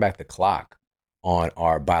of turn back the clock on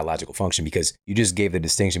our biological function, because you just gave the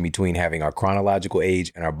distinction between having our chronological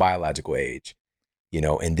age and our biological age,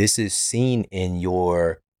 and this is seen in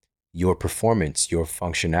your performance, your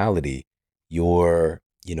functionality, your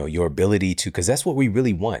ability to, because that's what we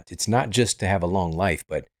really want. It's not just to have a long life,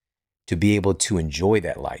 but to be able to enjoy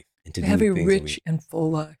that life and to have do a things rich and full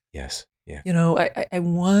life. Yes. Yeah. I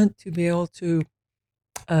want to be able to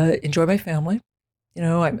enjoy my family.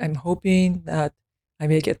 I'm hoping that I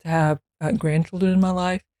may get to have grandchildren in my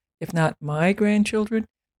life. If not my grandchildren,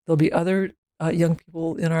 there'll be other young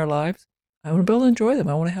people in our lives. I want to be able to enjoy them.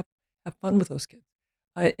 I want to have fun with those kids.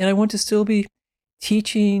 And I want to still be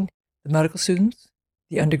teaching the medical students,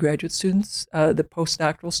 the undergraduate students, the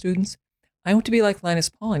postdoctoral students. I want to be like Linus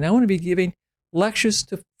Pauling. I want to be giving lectures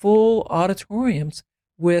to full auditoriums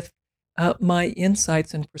with my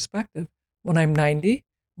insights and perspective when I'm 90,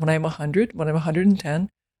 when I'm 100, when I'm 110,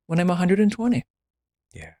 when I'm 120.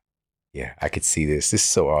 Yeah. Yeah. I could see this. This is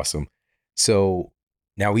so awesome. So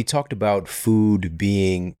now we talked about food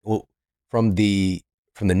being, well, from the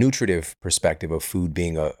nutritive perspective of food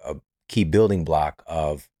being a key building block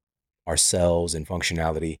of our cells and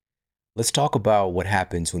functionality. Let's talk about what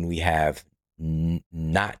happens when we have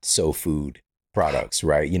not so food products,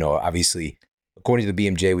 right? Obviously, according to the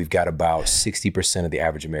BMJ, we've got about 60% of the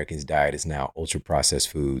average American's diet is now ultra processed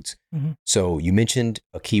foods. Mm-hmm. So you mentioned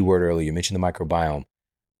a key word earlier. You mentioned the microbiome.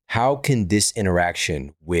 How can this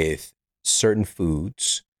interaction with certain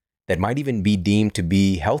foods that might even be deemed to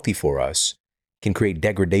be healthy for us can create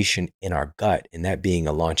degradation in our gut, and that being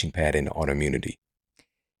a launching pad into autoimmunity?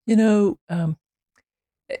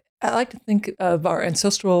 I like to think of our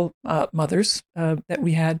ancestral mothers that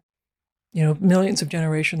we had, millions of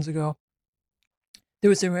generations ago. There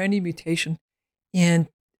was a random mutation, and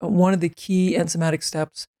one of the key enzymatic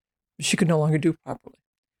steps she could no longer do properly,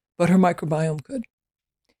 but her microbiome could.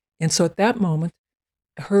 And so at that moment,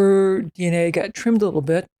 her DNA got trimmed a little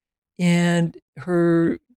bit, and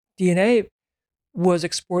her DNA was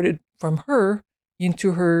exported from her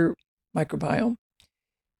into her microbiome.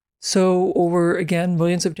 So over, again,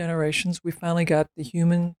 millions of generations, we finally got the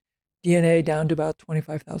human DNA down to about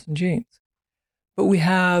 25,000 genes. But we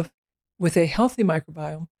have, with a healthy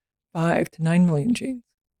microbiome, 5 to 9 million genes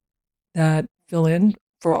that fill in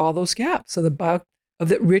for all those gaps. So of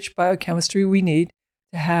the rich biochemistry we need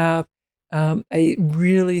to have a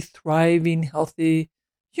really thriving, healthy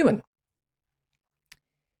human.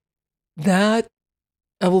 That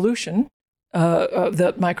evolution of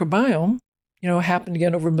the microbiome, happened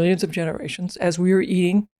again over millions of generations as we were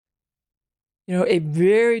eating, a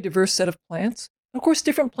very diverse set of plants. Of course,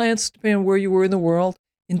 different plants, depending on where you were in the world,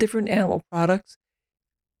 in different animal products.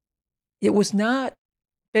 It was not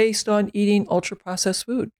based on eating ultra-processed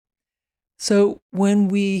food. So when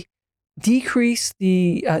we decrease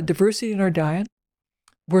the diversity in our diet,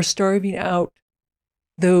 we're starving out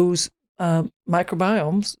those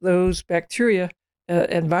microbiomes, those bacteria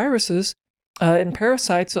and viruses and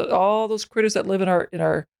parasites, all those critters that live in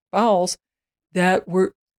our bowels that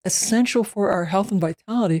were essential for our health and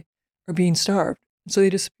vitality are being starved. And so they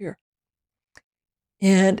disappear.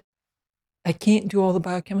 And I can't do all the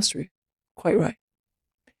biochemistry quite right.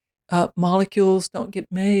 Molecules don't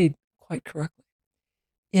get made quite correctly.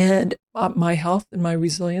 And my health and my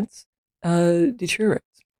resilience deteriorates.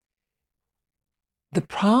 The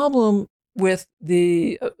problem with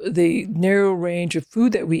the narrow range of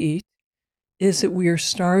food that we eat is that we are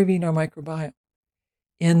starving our microbiome.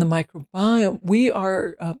 In the microbiome, we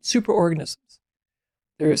are superorganisms.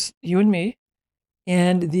 There's you and me,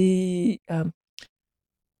 and the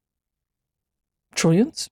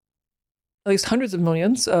trillions, at least hundreds of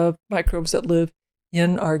millions of microbes that live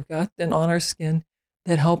in our gut and on our skin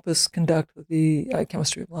that help us conduct the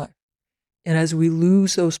chemistry of life. And as we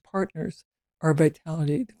lose those partners, our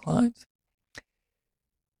vitality declines.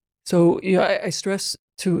 So I stress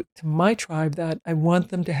to my tribe that I want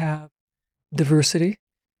them to have diversity.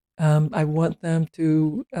 I want them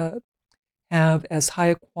to have as high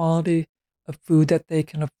a quality of food that they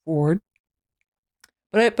can afford.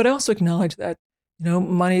 But I also acknowledge that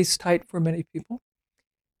money's tight for many people,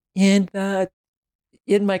 and that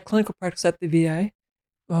in my clinical practice at the VA,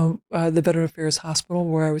 the Veteran Affairs Hospital,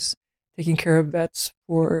 where I was taking care of vets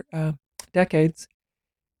for decades,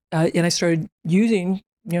 and I started using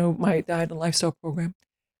my diet and lifestyle program.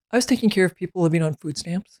 I was taking care of people living on food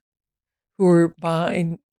stamps who were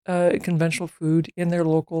buying conventional food in their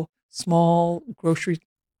local small grocery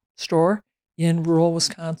store in rural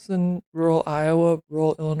Wisconsin, rural Iowa,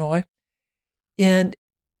 rural Illinois. And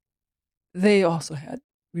they also had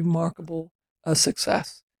remarkable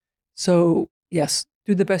success. So yes,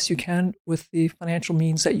 do the best you can with the financial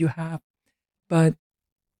means that you have, but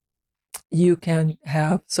you can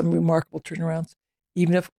have some remarkable turnarounds,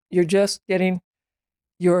 even if you're just getting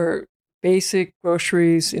your basic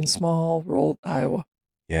groceries in small rural Iowa.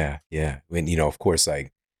 Yeah. And, of course, I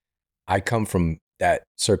come from that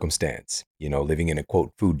circumstance, living in a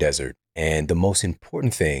quote food desert. And the most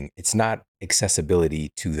important thing, it's not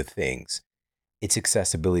accessibility to the things, it's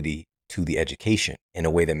accessibility to the education in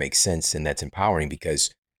a way that makes sense and that's empowering,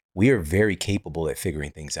 because we are very capable at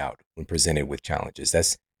figuring things out when presented with challenges.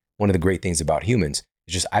 That's one of the great things about humans.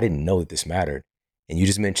 It's just, I didn't know that this mattered. And you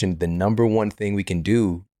just mentioned the number one thing we can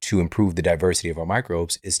do to improve the diversity of our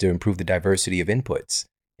microbes is to improve the diversity of inputs,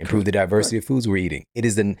 improve the diversity of foods we're eating. It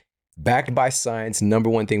is the backed by science number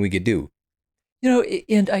one thing we could do.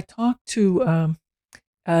 And I talked to,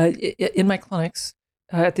 in my clinics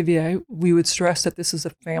at the VA, we would stress that this is a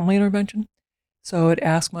family intervention. So I'd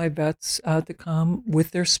ask my vets to come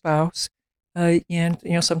with their spouse, and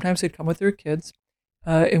sometimes they'd come with their kids,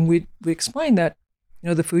 and we explain that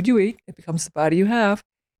the food you eat, it becomes the body you have.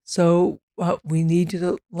 So we need you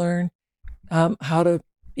to learn how to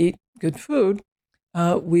eat good food.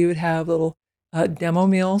 We would have little demo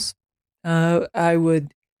meals. I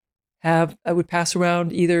would pass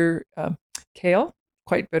around either kale,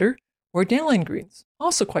 quite bitter, or dandelion greens,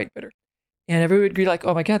 also quite bitter. And everyone would be like,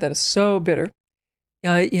 oh my God, that is so bitter.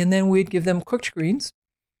 And then we'd give them cooked greens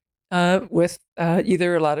with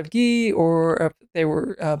either a lot of ghee, or if they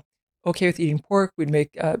were okay with eating pork, we'd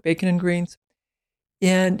make bacon and greens,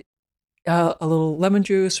 and a little lemon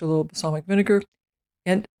juice or a little balsamic vinegar.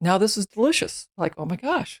 And now this is delicious. Like, oh my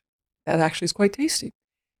gosh, that actually is quite tasty.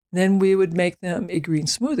 Then we would make them a green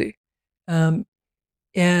smoothie.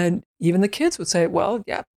 And even the kids would say, well,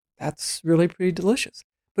 yeah, that's really pretty delicious.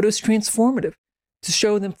 But it was transformative to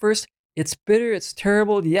show them first, it's bitter, it's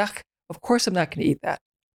terrible, yuck. Of course I'm not going to eat that.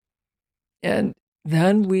 And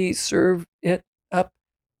then we serve it up,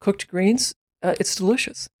 cooked greens, it's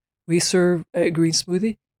delicious. We serve a green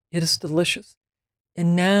smoothie, it is delicious.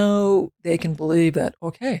 And now they can believe that,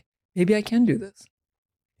 okay, maybe I can do this.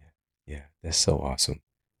 Yeah, that's so awesome.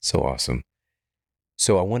 So awesome.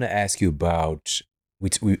 So I want to ask you about,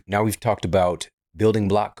 now we've talked about building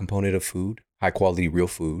block component of food, high quality real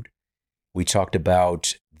food. We talked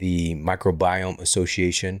about the microbiome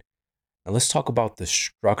association. Now let's talk about the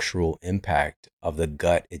structural impact of the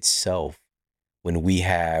gut itself when we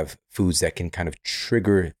have foods that can kind of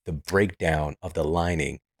trigger the breakdown of the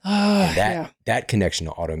lining, and that connection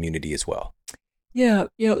to autoimmunity as well. Yeah,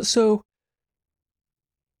 so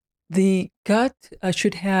the gut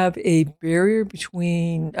should have a barrier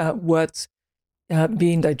between what's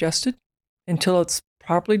being digested until it's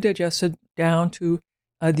properly digested down to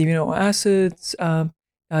the amino acids and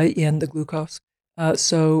the glucose.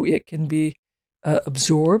 So it can be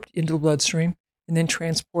absorbed into the bloodstream and then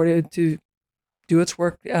transported to do its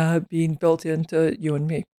work being built into you and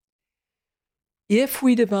me. If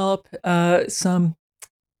we develop some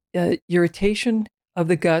irritation of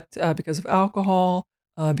the gut because of alcohol,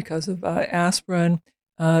 because of aspirin,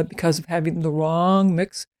 because of having the wrong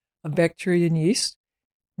mix of bacteria and yeast,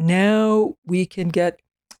 now we can get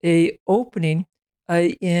a opening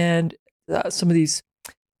and some of these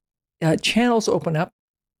channels open up.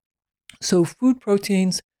 So food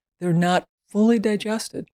proteins, they're not fully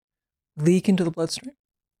digested, leak into the bloodstream.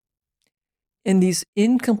 And these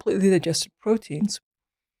incompletely digested proteins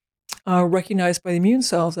are recognized by the immune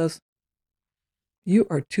cells as, you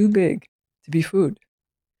are too big to be food.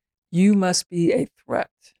 You must be a threat.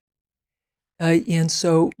 And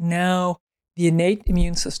so now the innate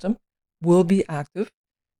immune system will be active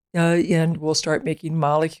and will start making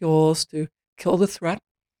molecules to kill the threat,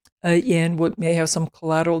 and what may have some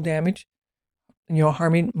collateral damage,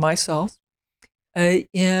 harming my cells.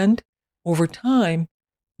 And over time,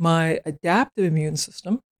 my adaptive immune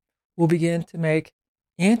system will begin to make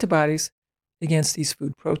antibodies against these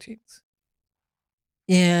food proteins.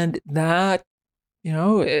 And that,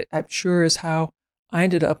 I'm sure is how I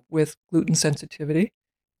ended up with gluten sensitivity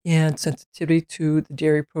and sensitivity to the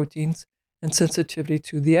dairy proteins and sensitivity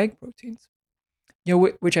to the egg proteins,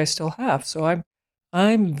 which I still have. So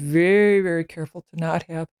I'm very, very careful to not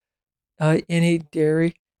have any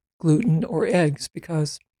dairy, gluten, or eggs,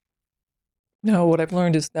 because what I've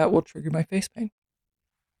learned is that will trigger my face pain.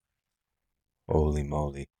 Holy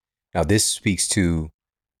moly. Now this speaks to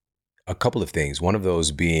a couple of things. One of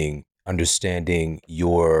those being understanding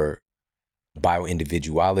your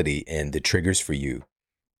bio-individuality and the triggers for you.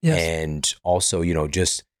 Yes. And also,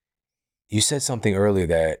 just, you said something earlier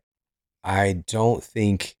that I don't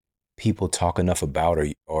think people talk enough about,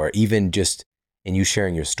 or even just in you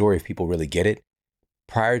sharing your story, if people really get it.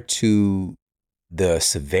 Prior to the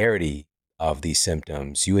severity of these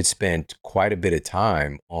symptoms, you had spent quite a bit of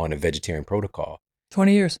time on a vegetarian protocol.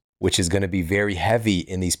 20 years. Which is going to be very heavy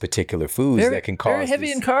in these particular foods that can cause very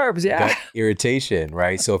heavy in carbs, gut irritation,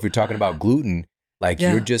 right? So if you're talking about gluten,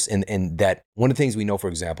 you're just, and that one of the things we know, for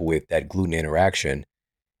example, with that gluten interaction,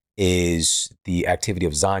 is the activity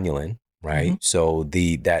of zonulin, right? So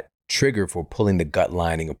that trigger for pulling the gut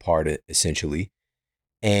lining apart, essentially.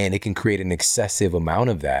 And it can create an excessive amount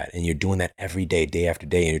of that. And you're doing that every day, day after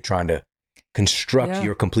day. And you're trying to construct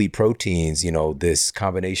your complete proteins, this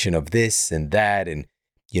combination of this and that, and,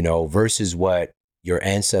 versus what your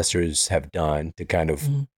ancestors have done to kind of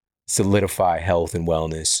solidify health and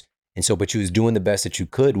wellness. And so, but you was doing the best that you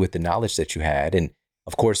could with the knowledge that you had. And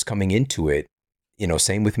of course, coming into it,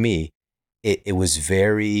 same with me, it was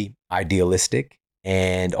very idealistic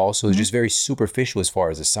and also just very superficial as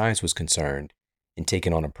far as the science was concerned in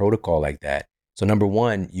taking on a protocol like that. So number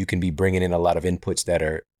one, you can be bringing in a lot of inputs that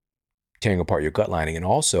are tearing apart your gut lining. And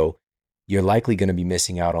also, you're likely going to be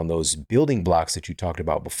missing out on those building blocks that you talked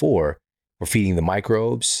about before for feeding the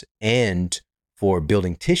microbes and for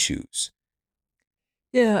building tissues.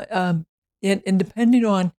 Yeah. And depending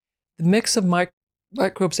on the mix of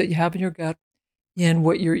microbes that you have in your gut and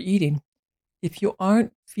what you're eating, if you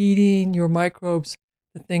aren't feeding your microbes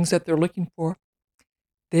the things that they're looking for,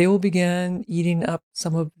 they will begin eating up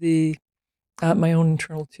some of the my own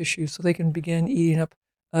internal tissue. So they can begin eating up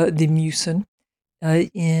the mucin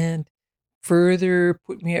and further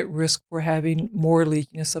put me at risk for having more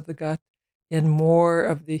leakiness of the gut and more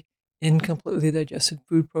of the incompletely digested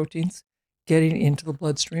food proteins getting into the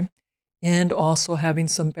bloodstream, and also having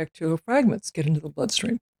some bacterial fragments get into the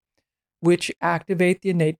bloodstream, which activate the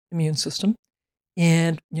innate immune system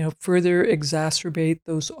and further exacerbate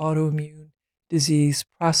those autoimmune disease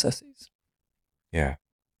processes. Yeah.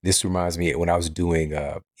 This reminds me when I was doing,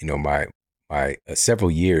 my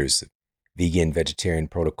several years vegan vegetarian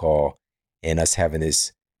protocol, and us having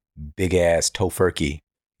this big ass tofurkey,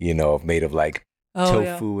 made of like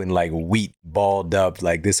tofu and like wheat balled up,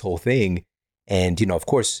 like this whole thing. And, of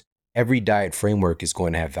course, every diet framework is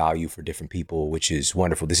going to have value for different people, which is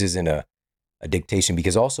wonderful. This isn't a dictation,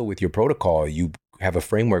 because also with your protocol, you have a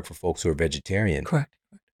framework for folks who are vegetarian. Correct.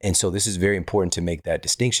 And so this is very important to make that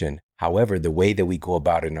distinction. However, the way that we go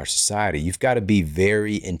about it in our society, you've got to be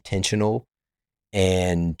very intentional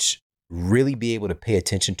and really be able to pay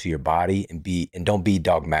attention to your body and don't be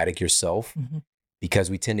dogmatic yourself, because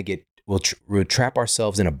we tend to we'll trap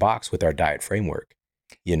ourselves in a box with our diet framework,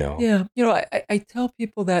 Yeah. I tell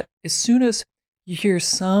people that as soon as you hear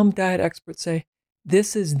some diet expert say,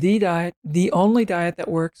 this is the diet, the only diet that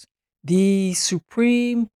works, the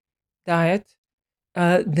supreme diet,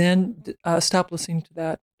 then stop listening to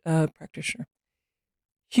that practitioner.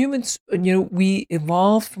 Humans, we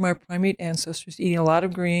evolved from our primate ancestors eating a lot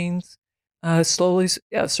of grains, slowly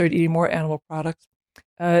started eating more animal products,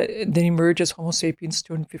 then emerged as Homo sapiens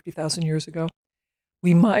 250,000 years ago.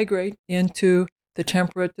 We migrate into the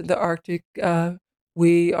temperate, the Arctic.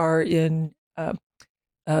 We are in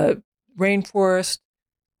rainforest,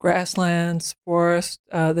 grasslands, forest,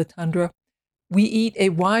 the tundra. We eat a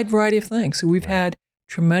wide variety of things. So we've had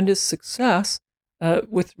tremendous success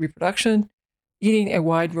with reproduction, eating a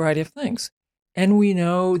wide variety of things. And we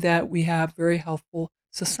know that we have very healthful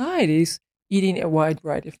societies eating a wide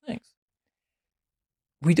variety of things.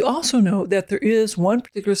 We also know that there is one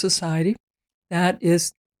particular society that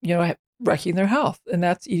is, wrecking their health, and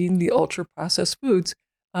that's eating the ultra-processed foods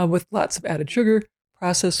with lots of added sugar,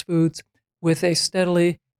 processed foods with a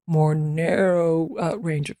steadily more narrow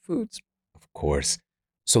range of foods. Of course.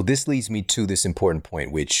 So this leads me to this important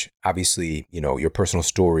point, which obviously, your personal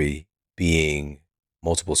story being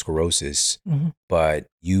multiple sclerosis, but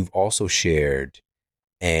you've also shared,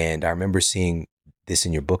 and I remember seeing this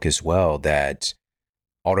in your book as well, that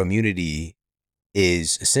autoimmunity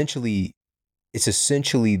is essentially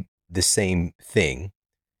the same thing.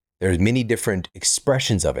 There's many different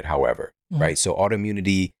expressions of it, however, right? So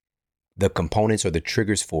autoimmunity, the components or the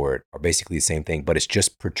triggers for it are basically the same thing, but it's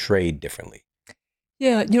just portrayed differently.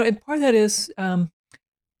 Yeah, and part of that is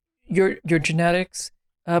your genetics,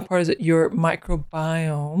 part of it your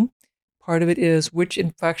microbiome, part of it is which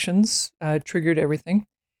infections triggered everything.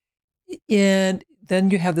 And then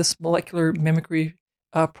you have this molecular mimicry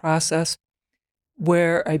process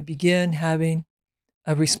where I begin having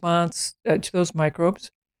a response to those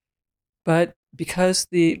microbes. But because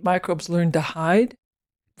the microbes learn to hide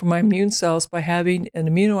from my immune cells by having an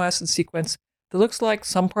amino acid sequence that looks like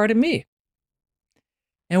some part of me.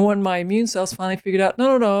 And when my immune cells finally figured out,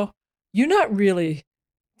 no, you're not really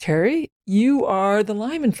Terry, you are the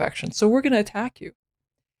Lyme infection, so we're going to attack you.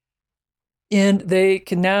 And they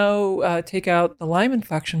can now take out the Lyme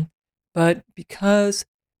infection, but because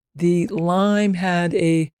the Lyme had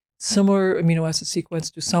a similar amino acid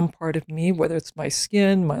sequence to some part of me, whether it's my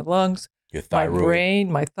skin, my lungs, my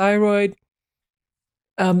brain, my thyroid,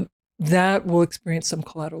 that will experience some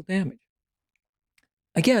collateral damage.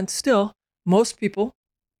 Again, still, most people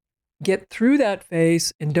get through that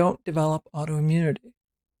phase and don't develop autoimmunity.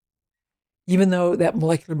 Even though that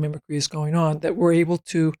molecular mimicry is going on, that we're able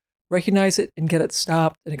to recognize it and get it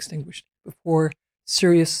stopped and extinguished before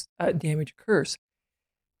serious damage occurs.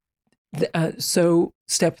 So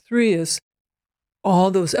step 3 is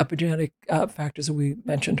all those epigenetic factors that we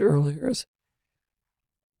mentioned earlier.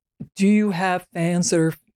 Do you have fans that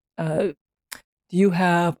are, do you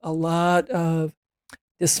have a lot of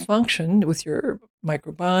dysfunction with your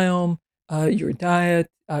microbiome, your diet,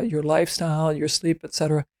 your lifestyle, your sleep,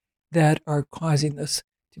 etc., that are causing this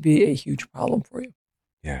to be a huge problem for you?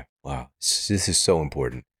 Yeah. Wow. This is so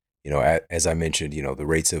important. As I mentioned, the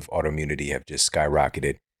rates of autoimmunity have just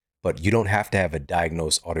skyrocketed, but you don't have to have a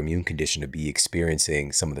diagnosed autoimmune condition to be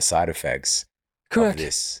experiencing some of the side effects Correct. of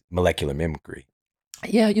this molecular mimicry.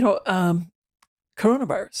 Yeah,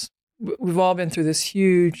 coronavirus. We've all been through this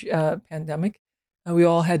huge pandemic. We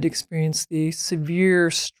all had to experience the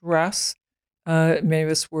severe stress. Many of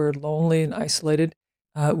us were lonely and isolated.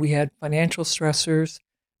 We had financial stressors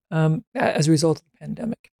as a result of the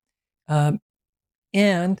pandemic.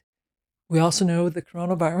 And we also know the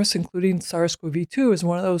coronavirus, including SARS-CoV-2, is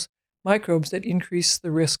one of those microbes that increase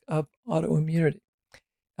the risk of autoimmunity.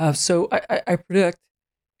 So I predict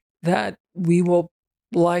that we will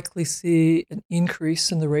likely see an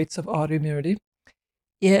increase in the rates of autoimmunity.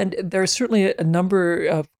 And there are certainly a number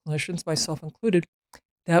of clinicians, myself included,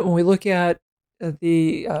 that when we look at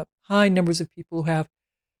the high numbers of people who have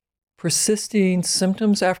persisting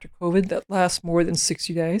symptoms after COVID that last more than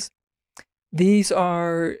 60 days, these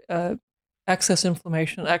are excess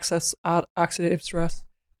inflammation, excess oxidative stress,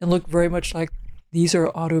 and look very much like these are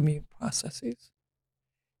autoimmune processes.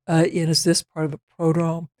 And is this part of a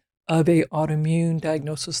prodrome of a autoimmune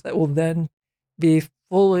diagnosis that will then be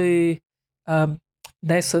fully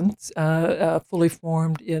nascent, fully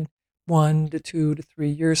formed in 1 to 2 to 3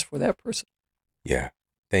 years for that person? Yeah.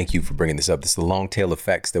 Thank you for bringing this up. This is the long tail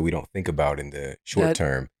effects that we don't think about in the short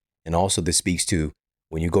term. And also this speaks to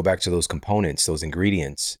when you go back to those components, those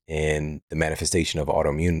ingredients in the manifestation of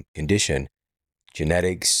autoimmune condition,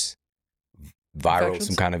 genetics, viral,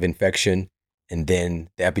 some kind of infection, and then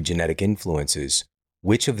the epigenetic influences.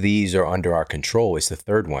 Which of these are under our control is the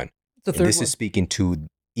third one. This is speaking to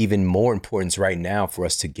even more importance right now for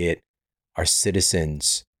us to get our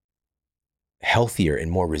citizens healthier and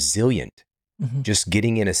more resilient. Mm-hmm. Just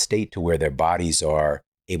getting in a state to where their bodies are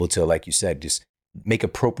able to, like you said, just make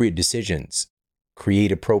appropriate decisions,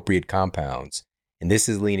 create appropriate compounds. And this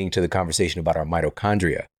is leading to the conversation about our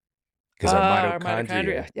mitochondria. Because our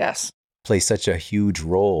mitochondria, yes, play such a huge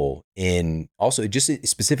role in also just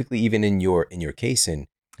specifically even in your case in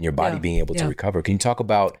your body being able to recover. Can you talk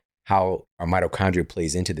about how our mitochondria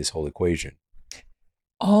plays into this whole equation?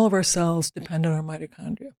 All of our cells depend on our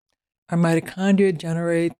mitochondria. Our mitochondria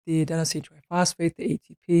generate the adenosine triphosphate, the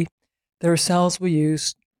ATP. There are cells we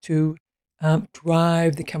use to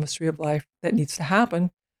drive the chemistry of life that needs to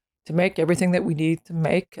happen to make everything that we need to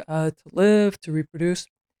make, to live, to reproduce.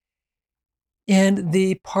 And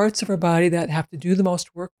the parts of our body that have to do the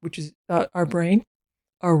most work, which is our brain,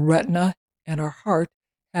 our retina, and our heart,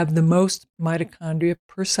 have the most mitochondria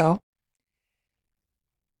per cell.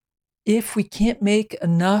 If we can't make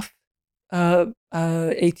enough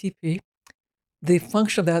ATP, the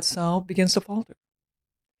function of that cell begins to falter.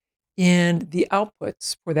 And the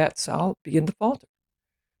outputs for that cell begin to falter.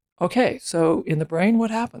 Okay, so in the brain,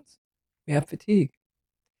 what happens? We have fatigue.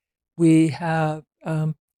 We have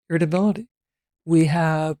irritability. We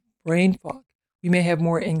have brain fog. We may have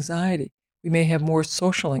more anxiety. We may have more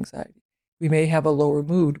social anxiety. We may have a lower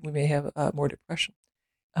mood. We may have more depression.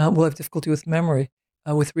 We'll have difficulty with memory,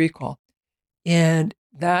 with recall. And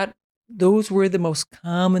those were the most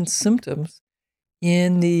common symptoms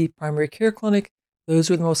in the primary care clinic. Those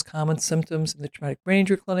were the most common symptoms in the traumatic brain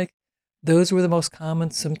injury clinic. Those were the most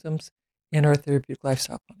common symptoms in our therapeutic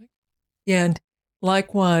lifestyle clinic. And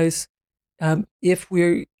likewise, if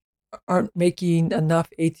we aren't making enough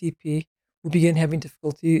ATP, we begin having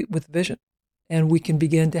difficulty with vision. And we can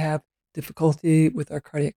begin to have difficulty with our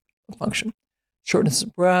cardiac function, shortness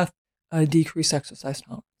of breath, decreased exercise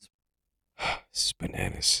tolerance. This is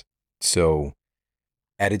bananas. So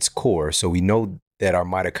at its core, so we know that our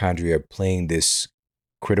mitochondria are playing this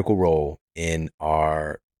critical role in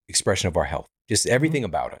our expression of our health, just everything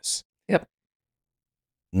about us. Yep.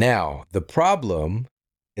 Now, the problem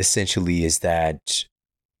essentially is that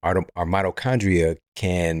our mitochondria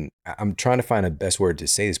I'm trying to find the best word to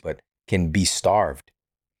say this, but can be starved.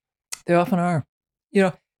 They often are.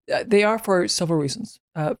 They are for several reasons.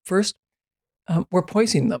 First, we're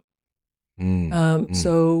poisoning them.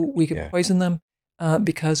 So we can poison them.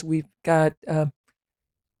 because we've got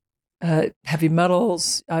heavy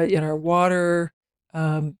metals in our water,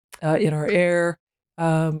 in our air.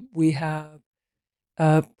 We have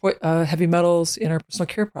heavy metals in our personal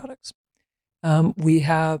care products. We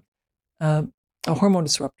have hormone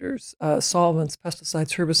disruptors, solvents,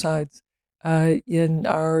 pesticides, herbicides in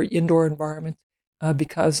our indoor environment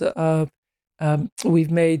because of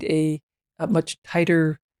we've made a much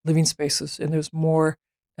tighter living spaces, and there's more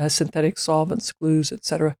synthetic solvents, glues,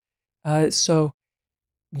 etc. So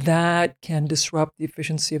that can disrupt the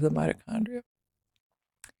efficiency of the mitochondria.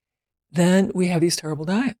 Then we have these terrible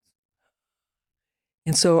diets.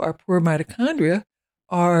 And so our poor mitochondria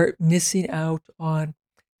are missing out on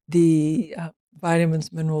the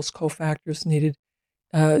vitamins, minerals, cofactors needed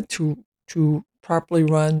to properly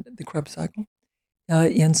run the Krebs cycle.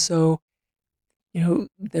 And so,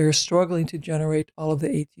 they're struggling to generate all of the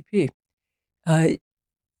ATP.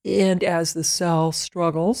 And as the cell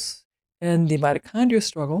struggles and the mitochondria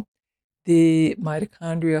struggle, the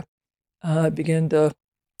mitochondria begin to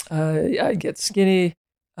get skinny,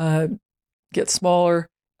 get smaller.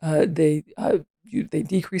 They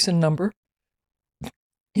decrease in number,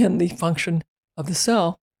 and the function of the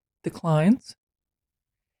cell declines.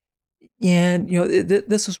 And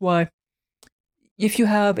this is why, if you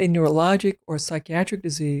have a neurologic or psychiatric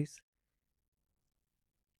disease,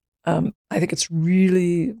 I think it's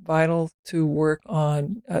really vital to work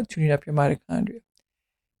on tuning up your mitochondria.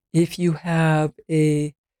 If you have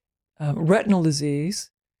a retinal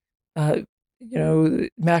disease, macular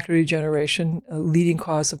degeneration, a leading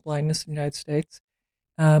cause of blindness in the United States,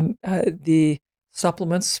 the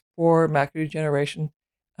supplements for macular degeneration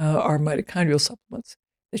are mitochondrial supplements.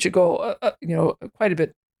 They should go, quite a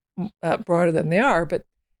bit broader than they are, but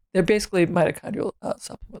they're basically mitochondrial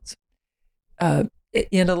supplements.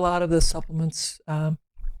 And a lot of the supplements, for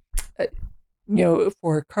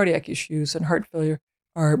cardiac issues and heart failure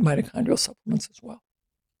are mitochondrial supplements as well.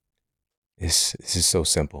 This is so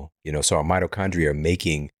simple. So our mitochondria are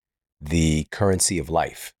making the currency of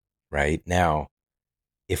life, right? Now,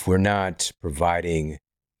 if we're not providing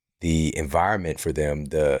the environment for them,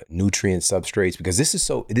 the nutrient substrates, because this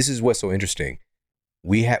is what's so interesting.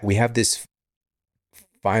 We have this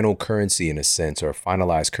final currency, in a sense, or a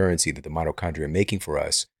finalized currency that the mitochondria are making for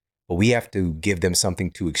us, but we have to give them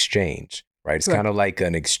something to exchange, right? It's kind of like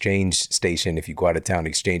an exchange station if you go out of town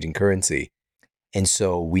exchanging currency. And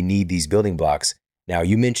so we need these building blocks. Now,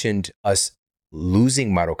 you mentioned us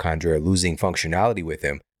losing mitochondria, losing functionality with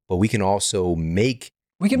them, but we can also make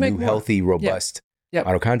healthy, robust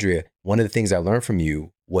mitochondria. One of the things I learned from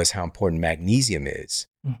you was how important magnesium is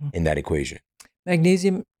in that equation.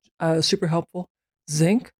 Magnesium, super helpful.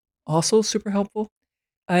 Zinc, also super helpful.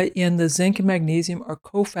 And the zinc and magnesium are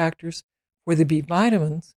cofactors for the B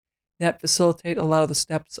vitamins that facilitate a lot of the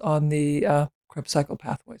steps on the Krebs cycle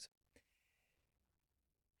pathways.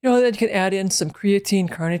 Then you can add in some creatine,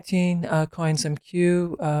 carnitine, coenzyme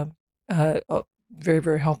Q, very,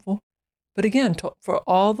 very helpful. But again, for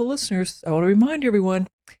all the listeners, I want to remind everyone,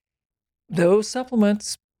 those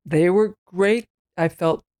supplements, they were great. I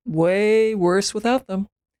felt way worse without them.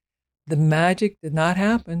 The magic did not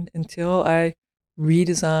happen until I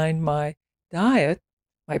redesigned my diet,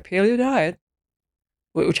 my paleo diet,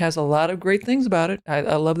 which has a lot of great things about it. I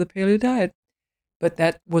love the paleo diet, but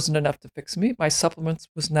that wasn't enough to fix me. My supplements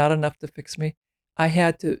was not enough to fix me. I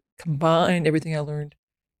had to combine everything I learned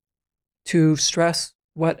to stress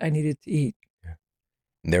what I needed to eat. Yeah.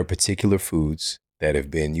 And there are particular foods that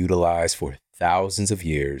have been utilized for thousands of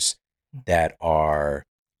years that are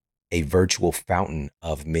a virtual fountain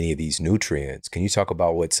of many of these nutrients. Can you talk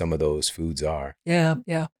about what some of those foods are? Yeah.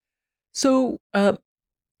 So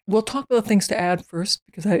we'll talk about the things to add first,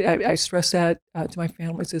 because I stress that to my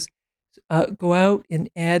families is go out and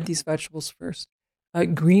add these vegetables first.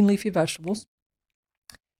 Green leafy vegetables,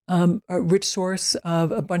 a rich source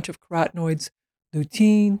of a bunch of carotenoids,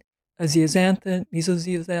 lutein, zeaxanthin,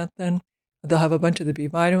 mesozeaxanthin. They'll have a bunch of the B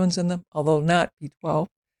vitamins in them, although not B12.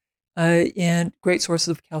 And great sources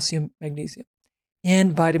of calcium, magnesium,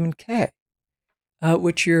 and vitamin K,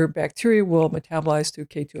 which your bacteria will metabolize to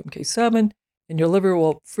K2MK7, and your liver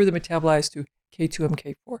will further metabolize to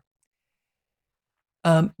K2MK4.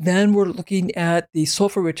 Then we're looking at the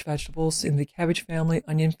sulfur-rich vegetables in the cabbage family,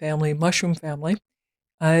 onion family, mushroom family.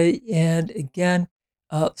 And again,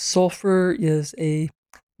 sulfur is a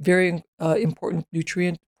very important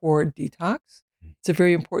nutrient for detox. It's a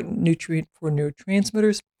very important nutrient for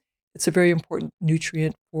neurotransmitters. It's a very important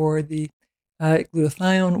nutrient for the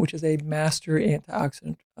glutathione, which is a master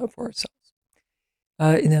antioxidant for our cells.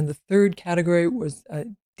 And then the third category was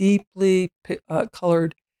deeply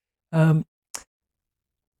colored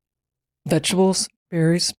vegetables,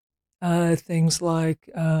 berries, things like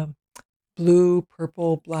blue,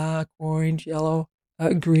 purple, black, orange, yellow,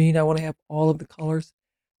 green. I want to have all of the colors.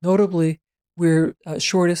 Notably, we're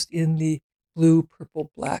shortest in the blue, purple,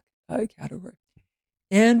 black category.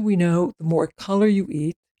 And we know the more color you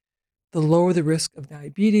eat, the lower the risk of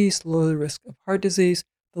diabetes, the lower the risk of heart disease,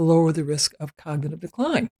 the lower the risk of cognitive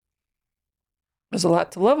decline. There's a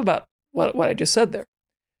lot to love about what I just said there.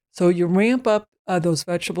 So you ramp up those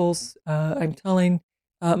vegetables. I'm telling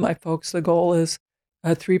my folks the goal is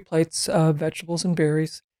 3 plates of vegetables and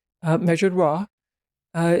berries measured raw.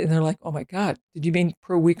 And they're like, oh my God, did you mean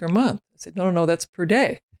per week or month? I said, no, that's per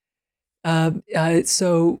day.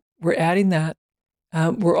 So we're adding that.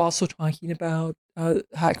 We're also talking about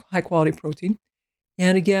high quality protein.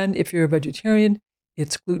 And again, if you're a vegetarian,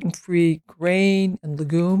 it's gluten-free grain and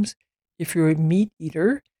legumes. If you're a meat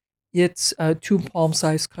eater, it's 2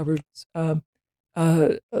 palm-sized cupboards,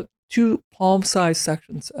 2 palm-sized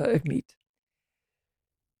sections of meat.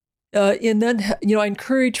 And then, I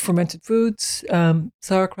encourage fermented foods,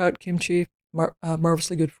 sauerkraut, kimchi,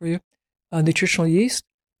 marvelously good for you. Nutritional yeast,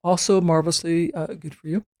 also marvelously good for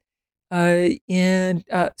you. And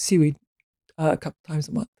seaweed a couple times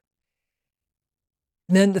a month.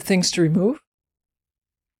 And then the things to remove,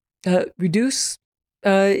 reduce,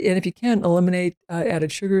 and if you can, eliminate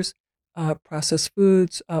added sugars, processed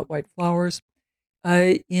foods, white flours.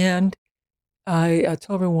 And I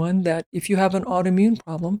tell everyone that if you have an autoimmune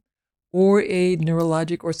problem or a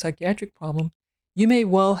neurologic or psychiatric problem, you may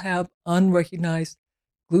well have unrecognized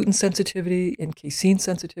gluten sensitivity and casein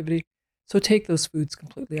sensitivity. So take those foods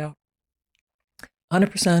completely out.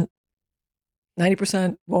 100%,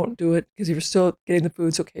 90% won't do it because if you're still getting the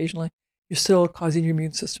foods occasionally, you're still causing your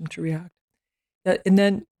immune system to react. And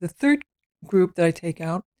then the third group that I take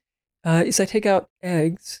out is I take out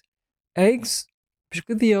eggs. Eggs,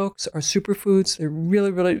 particularly the yolks, are superfoods. They're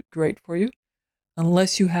really, really great for you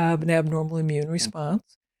unless you have an abnormal immune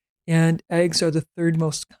response. And eggs are the 3rd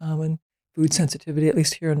most common food sensitivity, at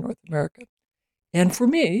least here in North America. And for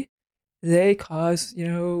me, they cause,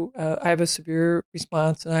 I have a severe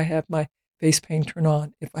response and I have my face pain turn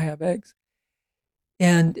on if I have eggs.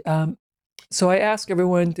 And so I ask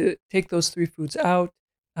everyone to take those 3 foods out.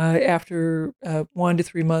 After 1 to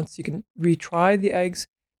 3 months, you can retry the eggs.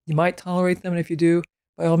 You might tolerate them. And if you do,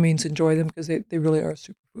 by all means, enjoy them because they really are a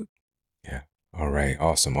superfood. Yeah. All right.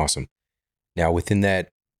 Awesome. Now, within that,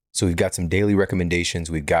 so we've got some daily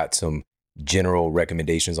recommendations. We've got some general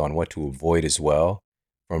recommendations on what to avoid as well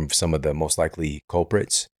from some of the most likely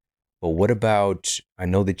culprits. But what about, I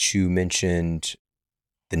know that you mentioned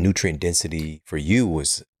the nutrient density for you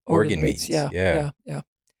was organ meats. Yeah.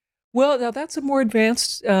 Well, now that's a more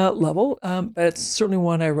advanced level, but it's certainly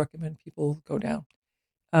one I recommend people go down.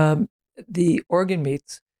 The organ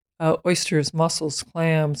meats, oysters, mussels,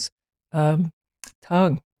 clams,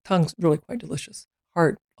 tongue's really quite delicious.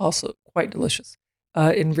 Heart, also quite delicious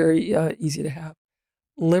and very easy to have.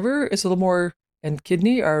 Liver is a little more, and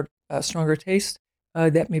kidney are a stronger taste.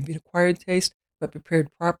 That may be an acquired taste, but prepared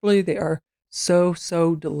properly, they are so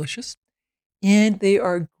delicious. And they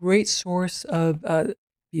are a great source of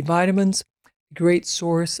B vitamins, a great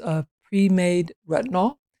source of pre-made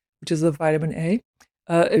retinol, which is a vitamin A,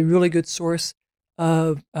 a really good source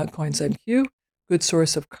of coenzyme Q, good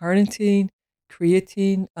source of carnitine,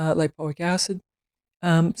 creatine, lipoic acid.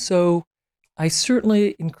 So I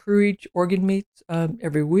certainly encourage organ meats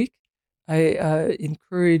every week. I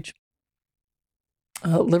encourage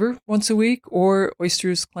liver once a week or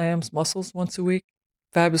oysters, clams, mussels once a week.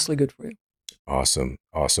 Fabulously good for you. Awesome.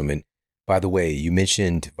 And by the way, you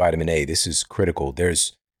mentioned vitamin A. This is critical.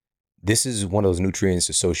 This is one of those nutrients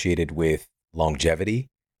associated with longevity,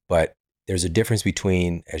 but there's a difference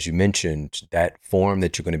between, as you mentioned, that form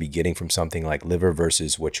that you're going to be getting from something like liver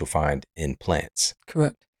versus what you'll find in plants.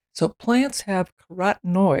 Correct. So plants have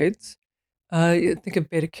carotenoids. Think of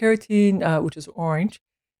beta carotene, which is orange,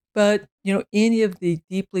 but any of the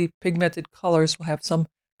deeply pigmented colors will have some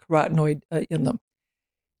carotenoid in them.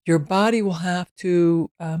 Your body will have to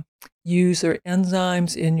use their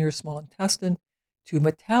enzymes in your small intestine to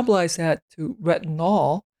metabolize that to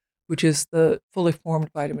retinol, which is the fully formed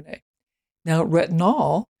vitamin A. Now,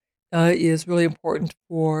 retinol is really important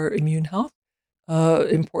for immune health,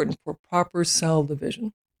 important for proper cell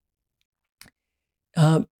division.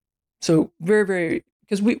 So very, very,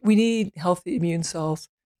 because we need healthy immune cells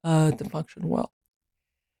to function well.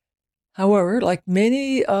 However, like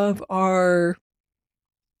many of our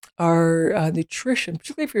nutrition,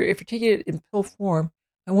 particularly if you're taking it in pill form,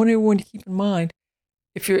 I want everyone to keep in mind,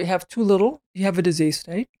 if you have too little, you have a disease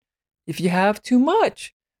state. If you have too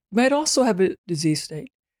much, you might also have a disease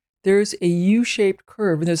state. there's a U-shaped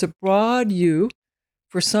curve, and there's a broad U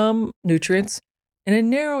for some nutrients and a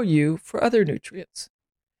narrow U for other nutrients.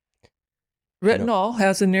 Retinol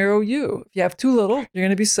has a narrow U. If you have too little, you're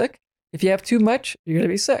going to be sick. If you have too much, you're going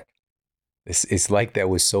to be sick. It's like that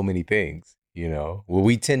with so many things, where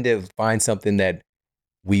we tend to find something that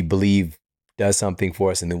we believe does something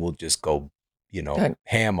for us, and then we'll just go,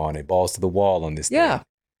 ham on it, balls to the wall on this thing.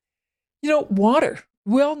 Water.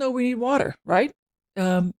 We all know we need water, right?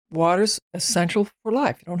 Water's essential for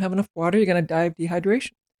life. If you don't have enough water, you're going to die of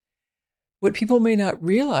dehydration. What people may not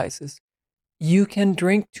realize is you can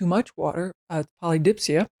drink too much water,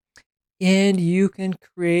 polydipsia, and you can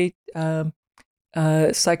create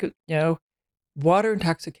water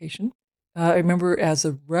intoxication. I remember as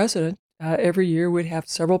a resident, every year we'd have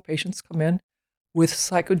several patients come in with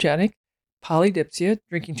psychogenic polydipsia,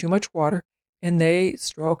 drinking too much water, and they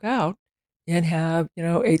stroke out and have,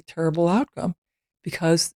 a terrible outcome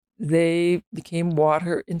because they became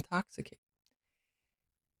water intoxicated.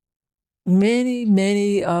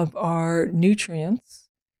 Many of our nutrients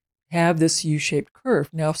have this U-shaped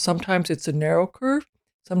curve. Now, sometimes it's a narrow curve,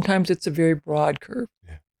 sometimes it's a very broad curve.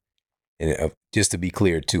 Yeah. And just to be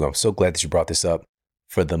clear, too, I'm so glad that you brought this up.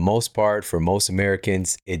 For the most part, for most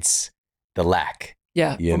Americans, it's the lack.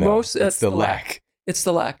 Yeah, for most, it's the lack. It's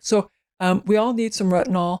the lack. So we all need some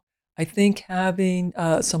retinol. I think having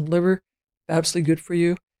some liver is absolutely good for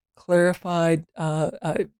you. Clarified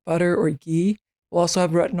butter or ghee will also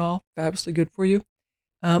have retinol, fabulously good for you.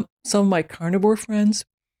 Some of my carnivore friends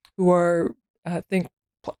who are, think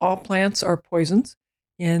all plants are poisons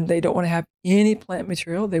and they don't want to have any plant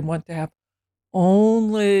material. They want to have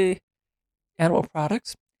only animal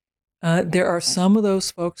products. There are some of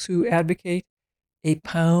those folks who advocate a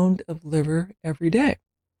pound of liver every day.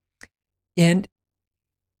 And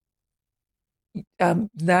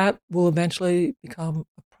that will eventually become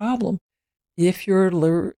a problem if your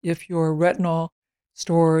retinol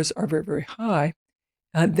stores are very, very high.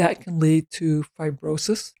 That can lead to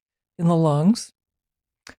fibrosis in the lungs,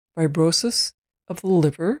 fibrosis of the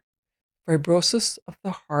liver, fibrosis of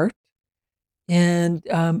the heart, and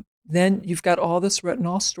then you've got all this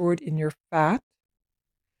retinol stored in your fat.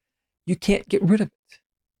 You can't get rid of it.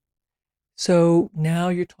 So now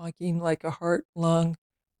you're talking like a heart, lung,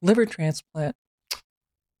 liver transplant.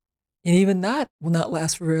 And even that will not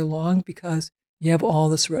last for very long because you have all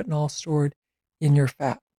this retinol stored in your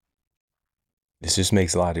fat. This just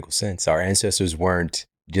makes logical sense. Our ancestors weren't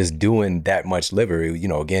just doing that much liver.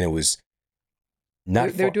 Again, it was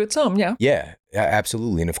not. They were doing some, yeah. Yeah,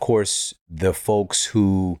 absolutely. And of course, the folks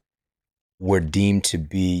who were deemed to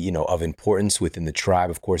be, of importance within the tribe,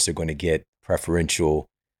 of course, they're going to get preferential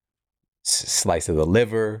slice of the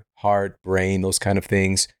liver, heart, brain, those kind of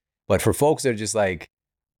things. But for folks that are just like,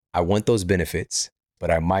 I want those benefits, but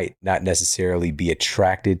I might not necessarily be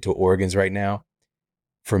attracted to organs right now.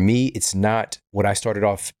 For me, it's not what I started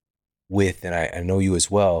off with, and I know you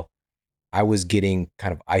as well. I was getting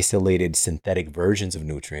kind of isolated synthetic versions of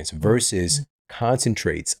nutrients versus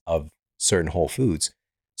concentrates of certain whole foods.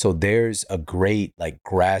 So there's a great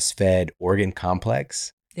grass-fed organ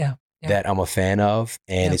complex that I'm a fan of,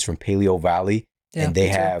 and it's from Paleo Valley, and they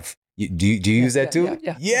have. Do you use that too?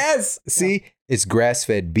 Yeah. Yes. See, it's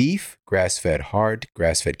grass-fed beef, grass-fed heart,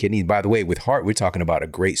 grass-fed kidney. By the way, with heart, we're talking about a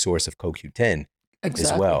great source of CoQ10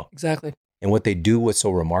 as well. Exactly. And what they do, what's so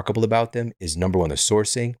remarkable about them is number one, the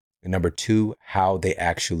sourcing, and number two, how they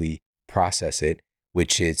actually process it,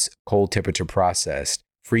 which is cold temperature processed,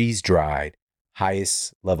 freeze dried,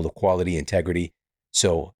 highest level of quality, integrity.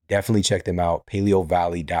 So definitely check them out.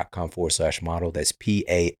 paleovalley.com/model. That's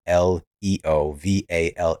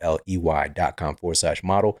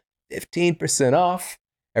PALEOVALLEY.com/model. 15% off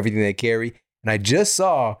everything they carry. And I just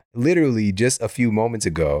saw, literally just a few moments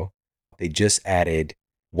ago, they just added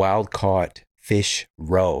wild caught fish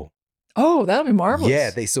roe. Oh, that'll be marvelous.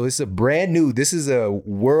 Yeah, so it's a brand new, this is a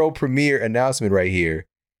world premiere announcement right here.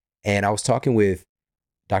 And I was talking with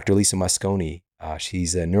Dr. Lisa Mosconi.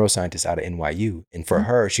 She's a neuroscientist out of NYU. And for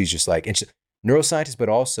her, she's just like, neuroscientist, but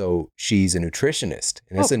also she's a nutritionist.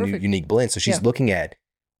 And that's a unique blend. So she's looking at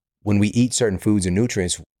when we eat certain foods and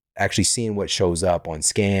nutrients, actually seeing what shows up on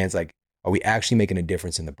scans. Like, are we actually making a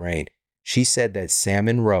difference in the brain? She said that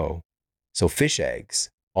salmon roe, so fish eggs,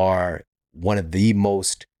 are one of the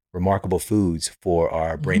most remarkable foods for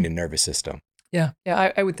our brain and nervous system. Yeah,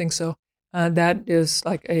 I would think so. That is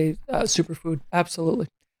like a superfood. Absolutely.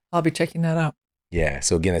 I'll be checking that out. Yeah.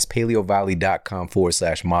 So again, that's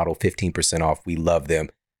paleovalley.com/model, 15% off. We love them.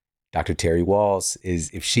 Dr. Terry Wahls is,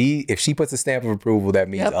 if she puts a stamp of approval, that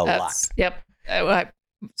means a lot. Yep.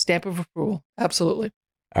 Stamp of approval. Absolutely.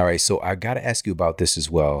 All right. So I got to ask you about this as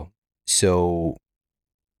well. So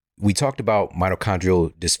we talked about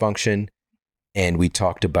mitochondrial dysfunction and we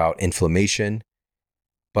talked about inflammation,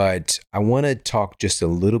 but I want to talk just a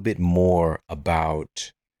little bit more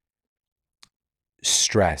about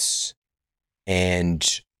stress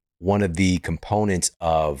and one of the components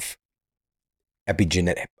of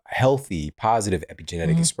epigenetic, healthy, positive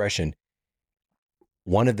epigenetic expression.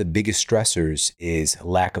 One of the biggest stressors is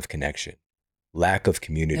lack of connection, lack of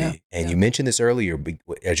community. And you mentioned this earlier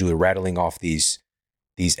as you were rattling off these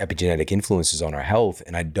epigenetic influences on our health.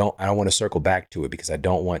 And I don't want to circle back to it because I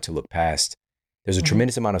don't want to look past. There's a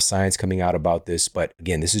tremendous amount of science coming out about this. But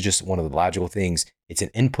again, this is just one of the logical things. It's an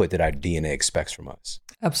input that our DNA expects from us.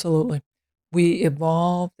 Absolutely. We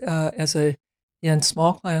evolved in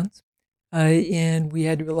small clans, and we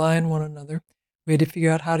had to rely on one another. We had to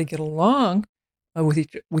figure out how to get along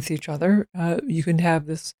with each other. You can have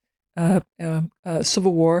this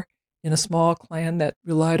civil war in a small clan that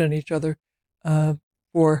relied on each other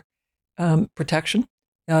for protection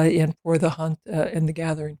and for the hunt and the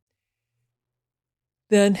gathering.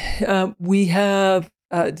 Then we have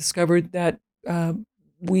discovered that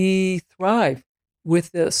we thrive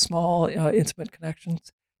with the small, intimate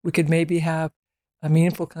connections. We could maybe have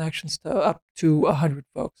meaningful connections to up to 100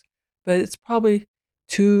 folks, but it's probably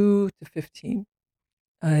 2 to 15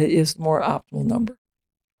 is the more optimal number.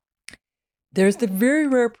 There's the very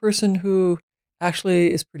rare person who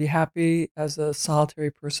actually is pretty happy as a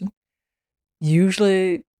solitary person.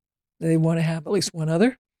 Usually they want to have at least one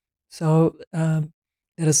other, so that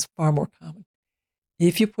is far more common.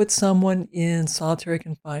 If you put someone in solitary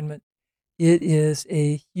confinement, it is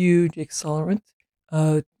a huge accelerant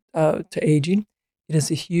to aging. It is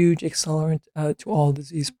a huge accelerant to all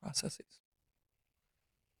disease processes.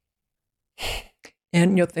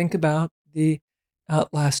 And think about the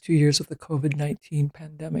last 2 years of the COVID-19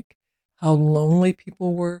 pandemic, how lonely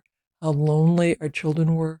people were, how lonely our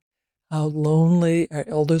children were, how lonely our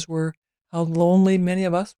elders were, how lonely many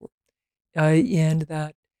of us were. And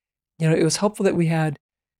that, it was helpful that we had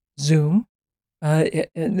Zoom.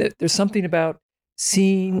 And there's something about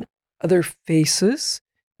seeing other faces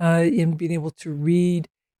and being able to read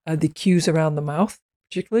the cues around the mouth,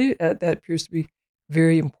 particularly, that appears to be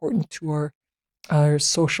very important to our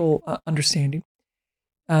social understanding.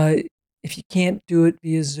 If you can't do it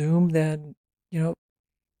via Zoom, then,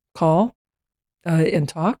 call and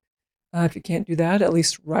talk. If you can't do that, at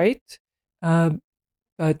least write.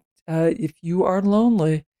 But if you are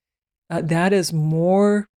lonely, that is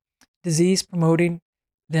more disease promoting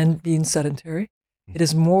than being sedentary. It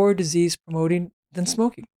is more disease promoting than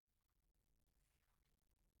smoking.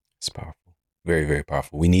 It's powerful. Very, very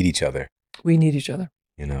powerful. We need each other. We need each other.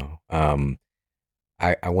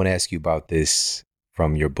 I want to ask you about this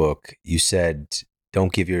from your book. You said,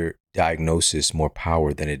 don't give your diagnosis more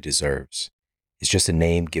power than it deserves. It's just a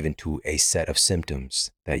name given to a set of symptoms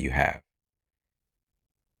that you have.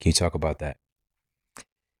 Can you talk about that?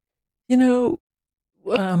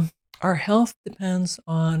 Our health depends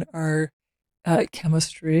on our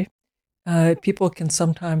chemistry. People can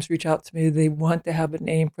sometimes reach out to me. They want to have a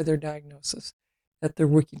name for their diagnosis, that they're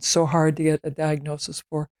working so hard to get a diagnosis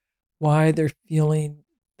for why they're feeling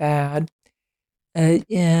bad.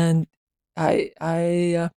 And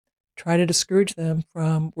I try to discourage them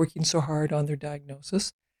from working so hard on their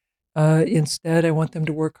diagnosis. Instead, I want them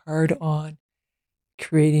to work hard on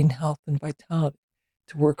creating health and vitality,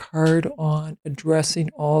 to work hard on addressing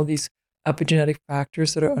all these epigenetic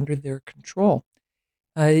factors that are under their control.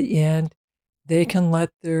 And they can let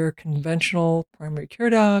their conventional primary care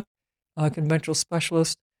doc, conventional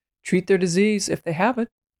specialist treat their disease if they have it.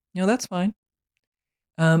 That's fine.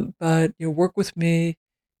 But work with me,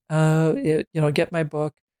 get my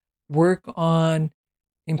book, work on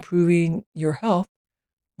improving your health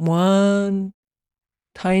one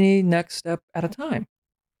tiny next step at a time.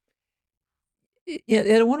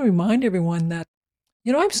 And I want to remind everyone that,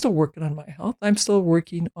 I'm still working on my health. I'm still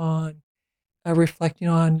working on reflecting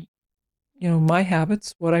on, my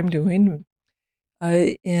habits, what I'm doing.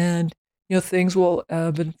 And, things will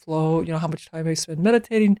ebb and flow, how much time I spend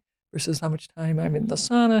meditating versus how much time I'm in the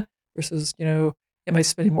sauna versus, am I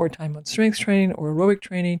spending more time on strength training or aerobic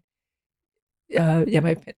training? Am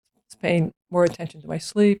I paying more attention to my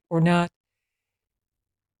sleep or not?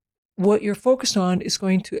 What you're focused on is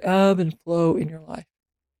going to ebb and flow in your life.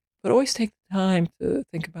 But always take the time to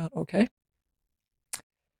think about, okay,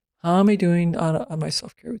 how am I doing on my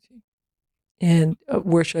self-care routine? And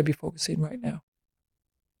where should I be focusing right now?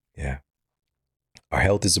 Yeah. Our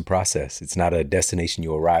health is a process. It's not a destination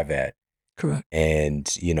you arrive at. Correct. And,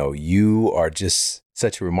 you are just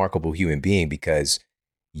such a remarkable human being because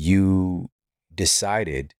you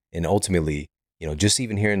decided, and ultimately, just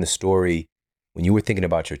even hearing the story when you were thinking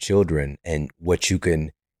about your children and what you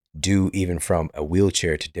can do even from a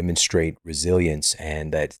wheelchair to demonstrate resilience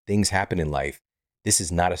and that things happen in life. This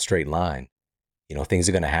is not a straight line. Things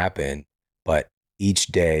are going to happen, but each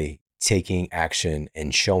day taking action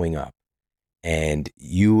and showing up. And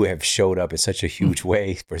you have showed up in such a huge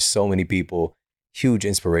way for so many people, huge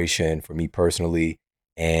inspiration for me personally,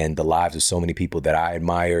 and the lives of so many people that I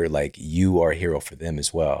admire. Like, you are a hero for them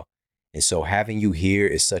as well. And so having you here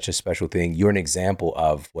is such a special thing. You're an example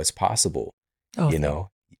of what's possible, and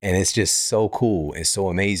it's just so cool and so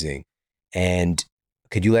amazing. And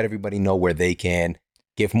could you let everybody know where they can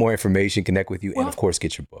get more information, connect with you, and of course,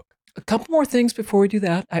 get your book? A couple more things before we do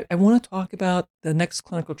that. I want to talk about the next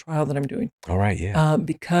clinical trial that I'm doing. All right, yeah.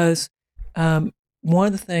 Because one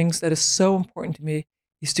of the things that is so important to me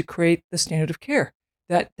is to create the standard of care.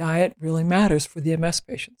 That diet really matters for the MS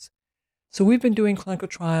patients. So we've been doing clinical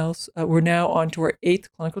trials. We're now on to our 8th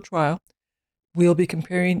clinical trial. We'll be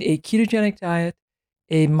comparing a ketogenic diet,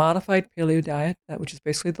 a modified paleo diet, which is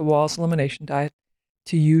basically the Wahls elimination diet,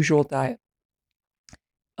 to usual diet.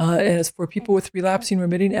 And it's for people with relapsing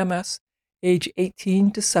remitting MS, age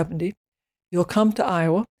 18 to 70. You'll come to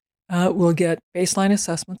Iowa. We'll get baseline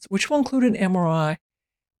assessments, which will include an MRI.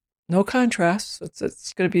 No contrast. So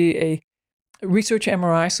it's going to be a research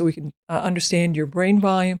MRI so we can understand your brain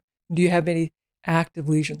volume. Do you have any active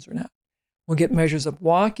lesions or not? We'll get measures of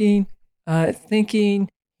walking, thinking,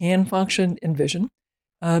 hand function, and vision,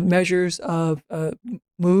 measures of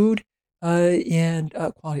mood and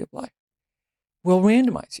quality of life. We'll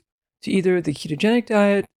randomize you to either the ketogenic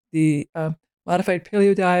diet, the modified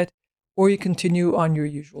paleo diet, or you continue on your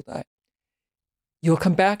usual diet. You'll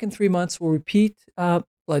come back in 3 months. We'll repeat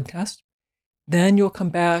blood test. Then you'll come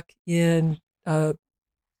back in 2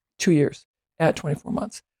 years at 24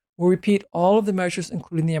 months. We'll repeat all of the measures,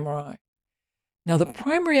 including the MRI. Now, the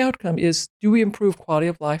primary outcome is, do we improve quality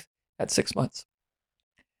of life at 6 months?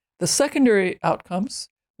 The secondary outcomes,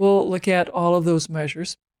 we'll look at all of those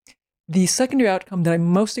measures. The secondary outcome that I'm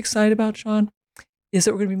most excited about, Sean, is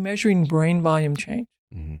that we're going to be measuring brain volume change.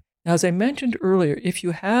 Mm-hmm. Now, as I mentioned earlier, if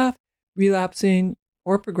you have relapsing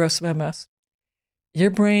or progressive MS,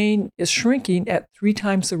 your brain is shrinking at 3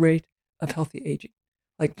 times the rate of healthy aging,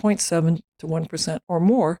 like 0.7 to 1% or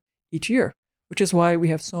more each year, which is why we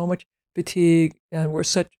have so much fatigue and we're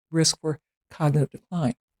such risk for cognitive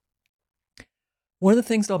decline. One of the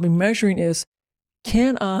things that I'll be measuring is,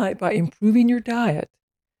 can I, by improving your diet,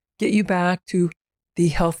 get you back to the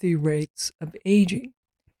healthy rates of aging?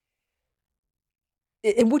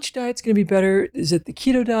 And which diet's going to be better? Is it the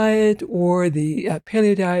keto diet or the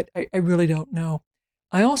paleo diet? I really don't know.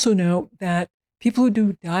 I also know that people who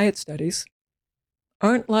do diet studies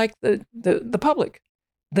aren't like the public.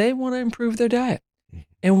 They want to improve their diet.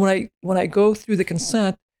 And when I go through the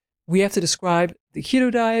consent, we have to describe the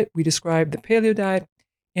keto diet, we describe the paleo diet,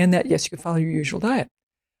 and that, yes, you can follow your usual diet.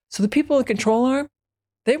 So the people in the control arm,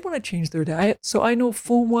 they want to change their diet. So I know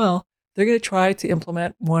full well they're going to try to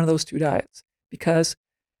implement one of those 2 diets because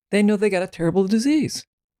they know they got a terrible disease.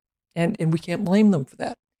 And we can't blame them for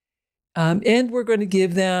that. And we're going to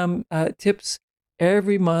give them tips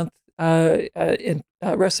every month in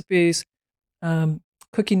recipes,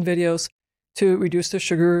 cooking videos to reduce their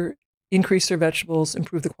sugar, increase their vegetables,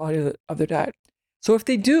 improve the quality of their diet. So if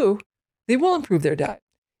they do, they will improve their diet.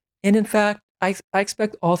 And in fact, I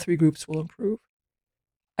expect all 3 groups will improve.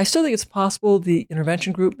 I still think it's possible the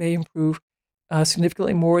intervention group may improve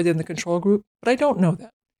significantly more than the control group, but I don't know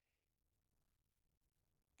that.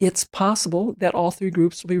 It's possible that all 3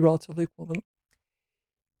 groups will be relatively equivalent.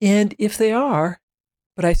 And if they are,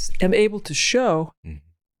 but I am able to show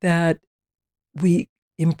that we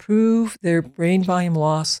improve their brain volume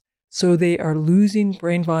loss so they are losing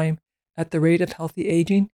brain volume at the rate of healthy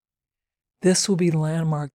aging, this will be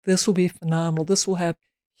landmark. This will be phenomenal. This will have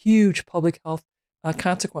huge public health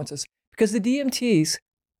consequences because the DMTs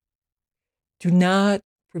do not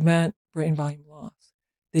prevent brain volume loss.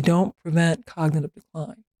 They don't prevent cognitive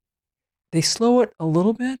decline. They slow it a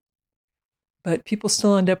little bit, but people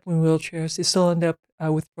still end up in wheelchairs. They still end up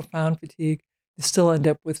with profound fatigue. They still end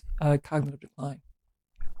up with cognitive decline.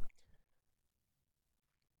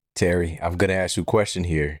 Terry, I'm going to ask you a question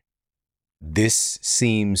here. This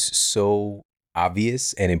seems so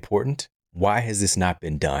obvious and important. Why has this not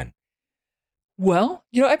been done? Well,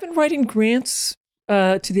 I've been writing grants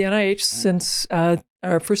to the NIH since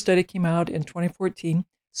our first study came out in 2014.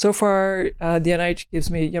 So far, the NIH gives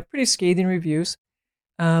me pretty scathing reviews,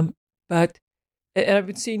 and I've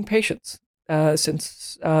been seeing patients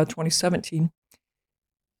since 2017.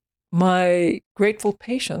 my grateful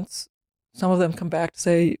patients, some of them come back to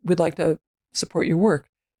say, we'd like to support your work,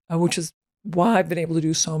 which is why I've been able to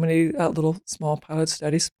do so many little small pilot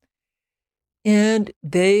studies. And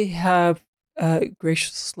they have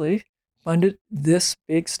graciously funded this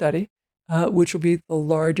big study, which will be the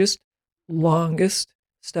largest, longest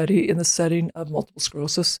study in the setting of multiple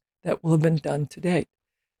sclerosis that will have been done to date.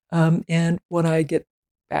 And when I get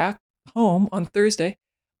back home on Thursday,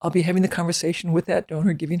 I'll be having the conversation with that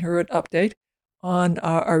donor, giving her an update on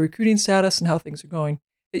our recruiting status and how things are going.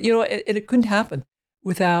 It couldn't happen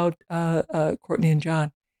without Courtney and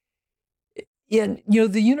John. And,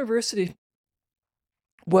 the university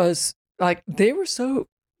was like, they were so,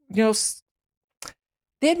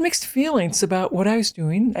 they had mixed feelings about what I was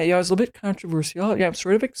doing. I was a little bit controversial. I'm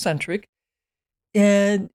sort of eccentric.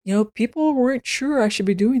 And, people weren't sure I should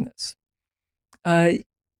be doing this. And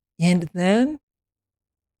then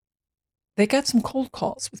they got some cold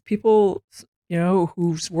calls with people,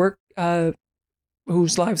 whose work,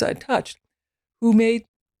 whose lives I touched, who made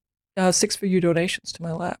 6-figure donations to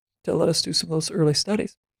my lab to let us do some of those early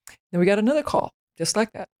studies. Then we got another call, just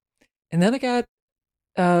like that. And then I got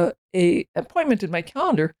a appointment in my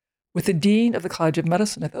calendar with the dean of the College of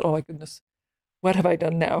Medicine. I thought, oh my goodness, what have I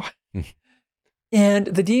done now? And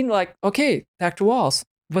the dean okay, Dr. Wahls,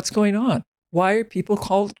 what's going on? Why are people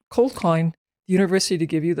cold calling the university to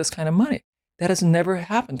give you this kind of money? That has never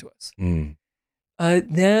happened to us.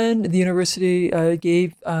 Then the university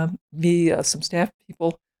gave me some staff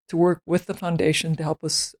people to work with the foundation to help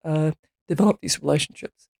us develop these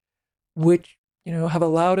relationships, which have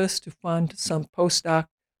allowed us to fund some postdoc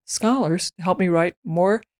scholars to help me write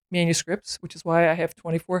more manuscripts, which is why I have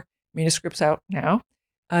 24 manuscripts out now,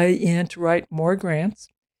 and to write more grants.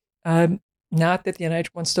 Not that the NIH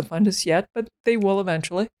wants to fund us yet, but they will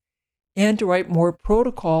eventually, and to write more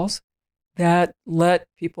protocols that let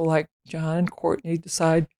people like John and Courtney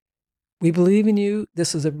decide, we believe in you.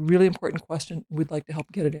 This is a really important question. We'd like to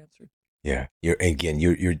help get it answered. Yeah.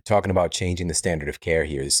 You're talking about changing the standard of care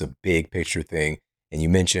here. It's a big picture thing. And you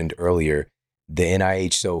mentioned earlier the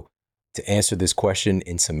NIH. So to answer this question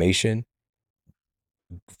in summation,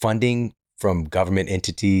 funding from government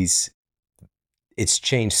entities, it's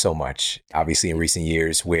changed so much, obviously, in recent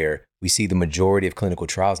years, where we see the majority of clinical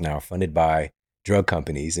trials now are funded by drug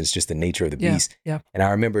companies. It's just the nature of the beast. Yeah. And I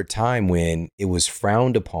remember a time when it was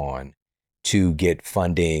frowned upon to get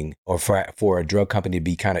funding or for a drug company to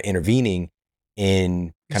be kind of intervening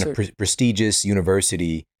in kind of prestigious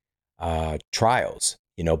university trials,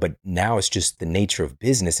 but now it's just the nature of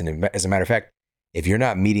business. And as a matter of fact, if you're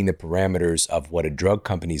not meeting the parameters of what a drug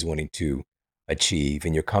company is wanting to achieve,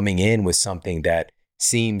 and you're coming in with something that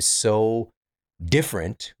seems so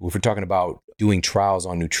different, if we're talking about doing trials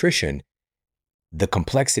on nutrition, the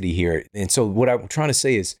complexity here. And so what I'm trying to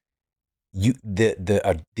say is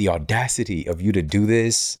the audacity of you to do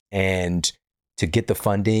this and to get the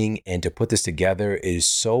funding and to put this together is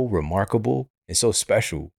so remarkable and so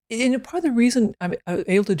special. And part of the reason I'm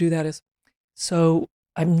able to do that is, so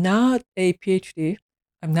I'm not a PhD.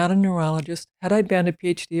 I'm not a neurologist. Had I been a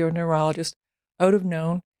PhD or a neurologist, I would have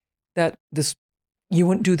known that you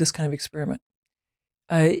wouldn't do this kind of experiment.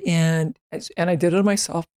 And I did it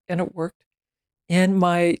myself, and it worked. And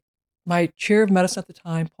my chair of medicine at the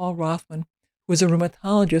time, Paul Rothman, who was a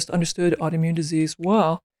rheumatologist, understood autoimmune disease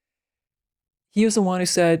well. He was the one who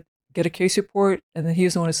said, get a case report. And then he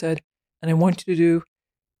was the one who said, and I want you to do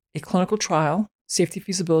a clinical trial, safety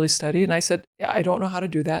feasibility study. And I said, I don't know how to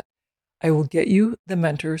do that. I will get you the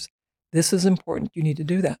mentors. This is important. You need to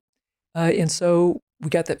do that. And so we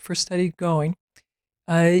got that first study going.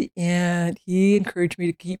 And he encouraged me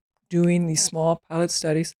to keep doing these small pilot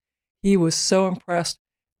studies. He was so impressed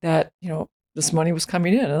that, this money was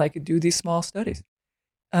coming in and I could do these small studies.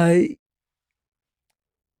 And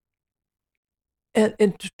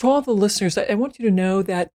to all the listeners, I want you to know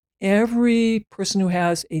that every person who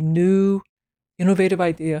has a new, innovative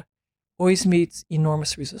idea always meets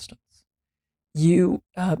enormous resistance. And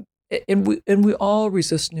we all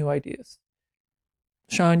resist new ideas.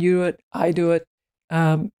 Sean, you do it, I do it.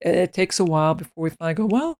 It takes a while before we finally go,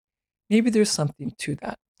 well, maybe there's something to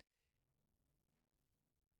that.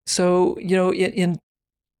 So, in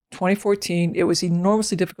 2014, it was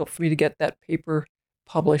enormously difficult for me to get that paper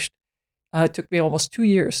published. It took me almost 2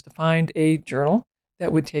 years to find a journal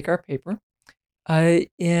that would take our paper.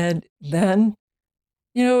 And then,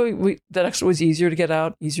 the next was easier to get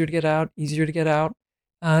out. The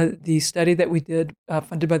study that we did,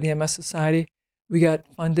 funded by the MS Society, we got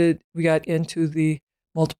into the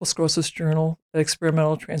Multiple Sclerosis Journal,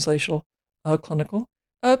 Experimental Translational Clinical,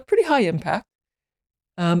 pretty high impact.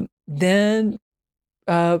 Then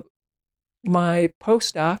my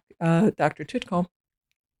postdoc, Dr. Titcomb,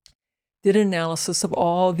 did an analysis of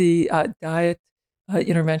all the diet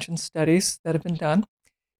intervention studies that have been done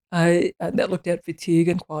that looked at fatigue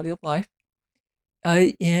and quality of life.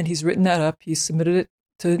 And he's written that up. He submitted it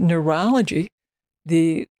to Neurology,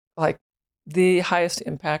 the highest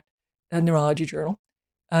impact neurology journal,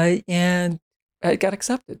 and it got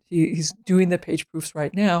accepted. He's doing the page proofs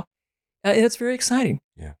right now, and it's very exciting.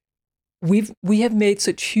 Yeah, we have made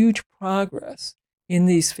such huge progress in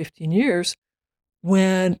these 15 years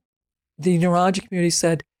when the neurology community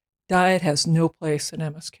said diet has no place in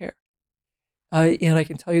MS care. And I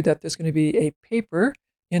can tell you that there's going to be a paper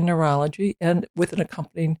in neurology and with an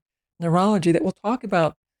accompanying neurology that will talk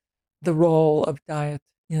about the role of diet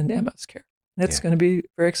in MS care. And it's going to be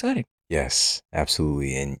very exciting. Yes,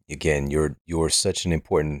 absolutely. And again, you're such an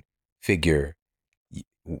important figure.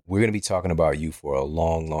 We're going to be talking about you for a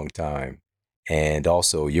long, long time. And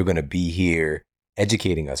also, you're going to be here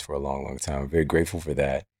educating us for a long, long time. I'm very grateful for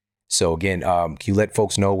that. So again, can you let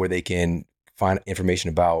folks know where they can find information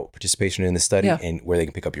about participation in the study and where they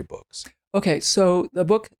can pick up your books? Okay, so the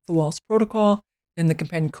book, The Wahls Protocol, and the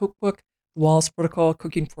companion cookbook, The Wahls Protocol,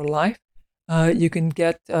 Cooking for Life, you can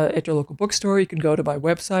get at your local bookstore. You can go to my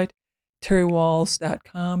website,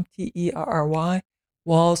 terrywahls.com, Terry,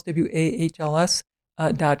 Wahls,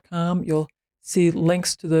 WAHLS.com. You'll see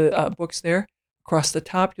links to the books there. Across the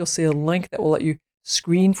top, you'll see a link that will let you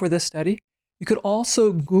screen for this study. You could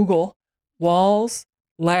also Google Wahls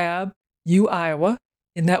Lab U Iowa,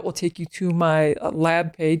 and that will take you to my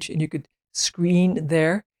lab page, and you could screen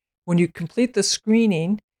there. When you complete the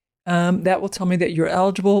screening, that will tell me that you're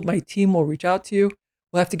eligible. My team will reach out to you.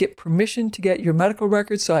 We'll have to get permission to get your medical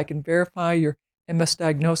records so I can verify your MS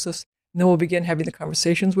diagnosis, and then we'll begin having the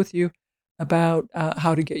conversations with you about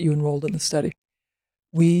how to get you enrolled in the study.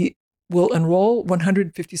 We will enroll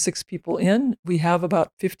 156 people in. We have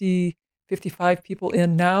about 55 people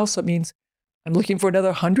in now, so it means I'm looking for another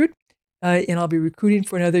 100, and I'll be recruiting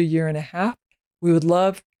for another year and a half. We would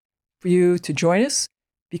love for you to join us,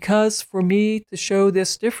 because for me to show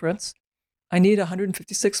this difference, I need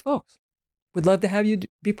 156 folks. We'd love to have you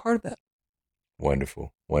be part of that.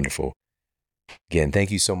 Wonderful, wonderful. Again,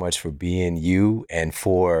 thank you so much for being you and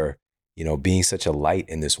for, being such a light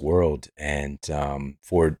in this world, and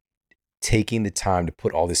for taking the time to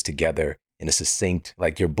put all this together in a succinct,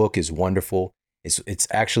 like your book is wonderful. It's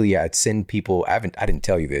actually, I'd send people, I didn't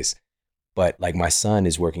tell you this, but like my son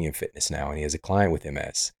is working in fitness now and he has a client with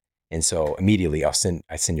MS. And so immediately I send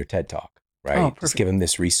your TED Talk, right? Oh, perfect. Just give him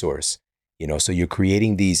this resource, so you're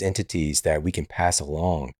creating these entities that we can pass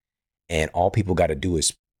along, and all people got to do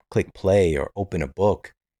is click play or open a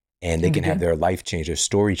book, and they can have their life change, their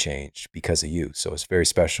story change because of you. So it's very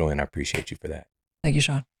special, and I appreciate you for that. Thank you,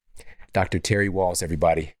 Sean. Dr. Terry Wahls,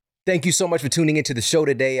 everybody. Thank you so much for tuning into the show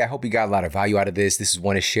today. I hope you got a lot of value out of this. This is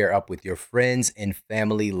one to share up with your friends and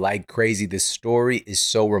family like crazy. This story is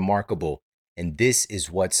so remarkable, and this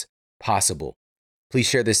is what's possible. Please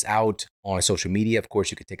share this out on social media. Of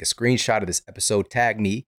course, you could take a screenshot of this episode, tag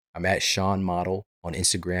me. I'm at Sean Model on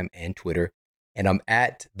Instagram and Twitter, and I'm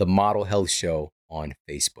at The Model Health Show on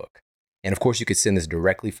Facebook. And of course, you could send this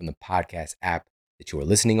directly from the podcast app that you are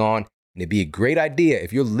listening on. And it'd be a great idea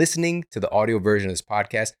if you're listening to the audio version of this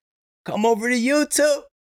podcast, come over to YouTube.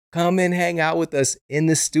 Come and hang out with us in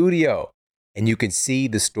the studio. And you can see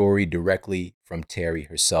the story directly from Terry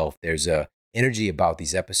herself. There's a energy about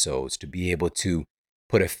these episodes to be able to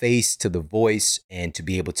put a face to the voice and to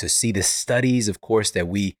be able to see the studies, of course, that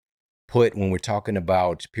we put when we're talking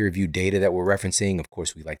about peer-reviewed data that we're referencing. Of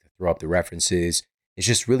course, we like to throw up the references. It's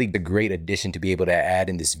just really the great addition to be able to add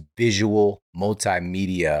in this visual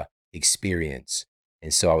multimedia experience.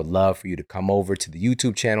 And so I would love for you to come over to the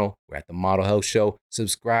YouTube channel. We're at The Model Health Show.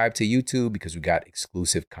 Subscribe to YouTube because we got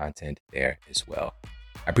exclusive content there as well.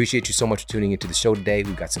 I appreciate you so much for tuning into the show today.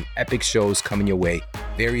 We've got some epic shows coming your way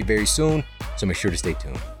very, very soon. So make sure to stay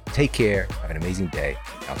tuned. Take care. Have an amazing day.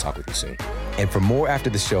 I'll talk with you soon. And for more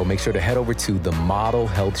after the show, make sure to head over to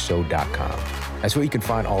themodelhealthshow.com. That's where you can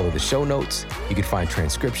find all of the show notes. You can find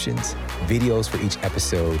transcriptions, videos for each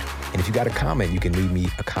episode. And if you got a comment, you can leave me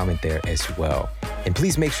a comment there as well. And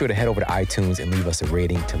please make sure to head over to iTunes and leave us a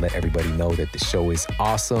rating to let everybody know that the show is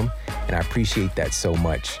awesome. And I appreciate that so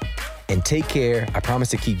much. And take care. I promise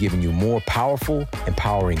to keep giving you more powerful,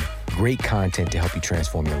 empowering, great content to help you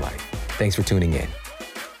transform your life. Thanks for tuning in.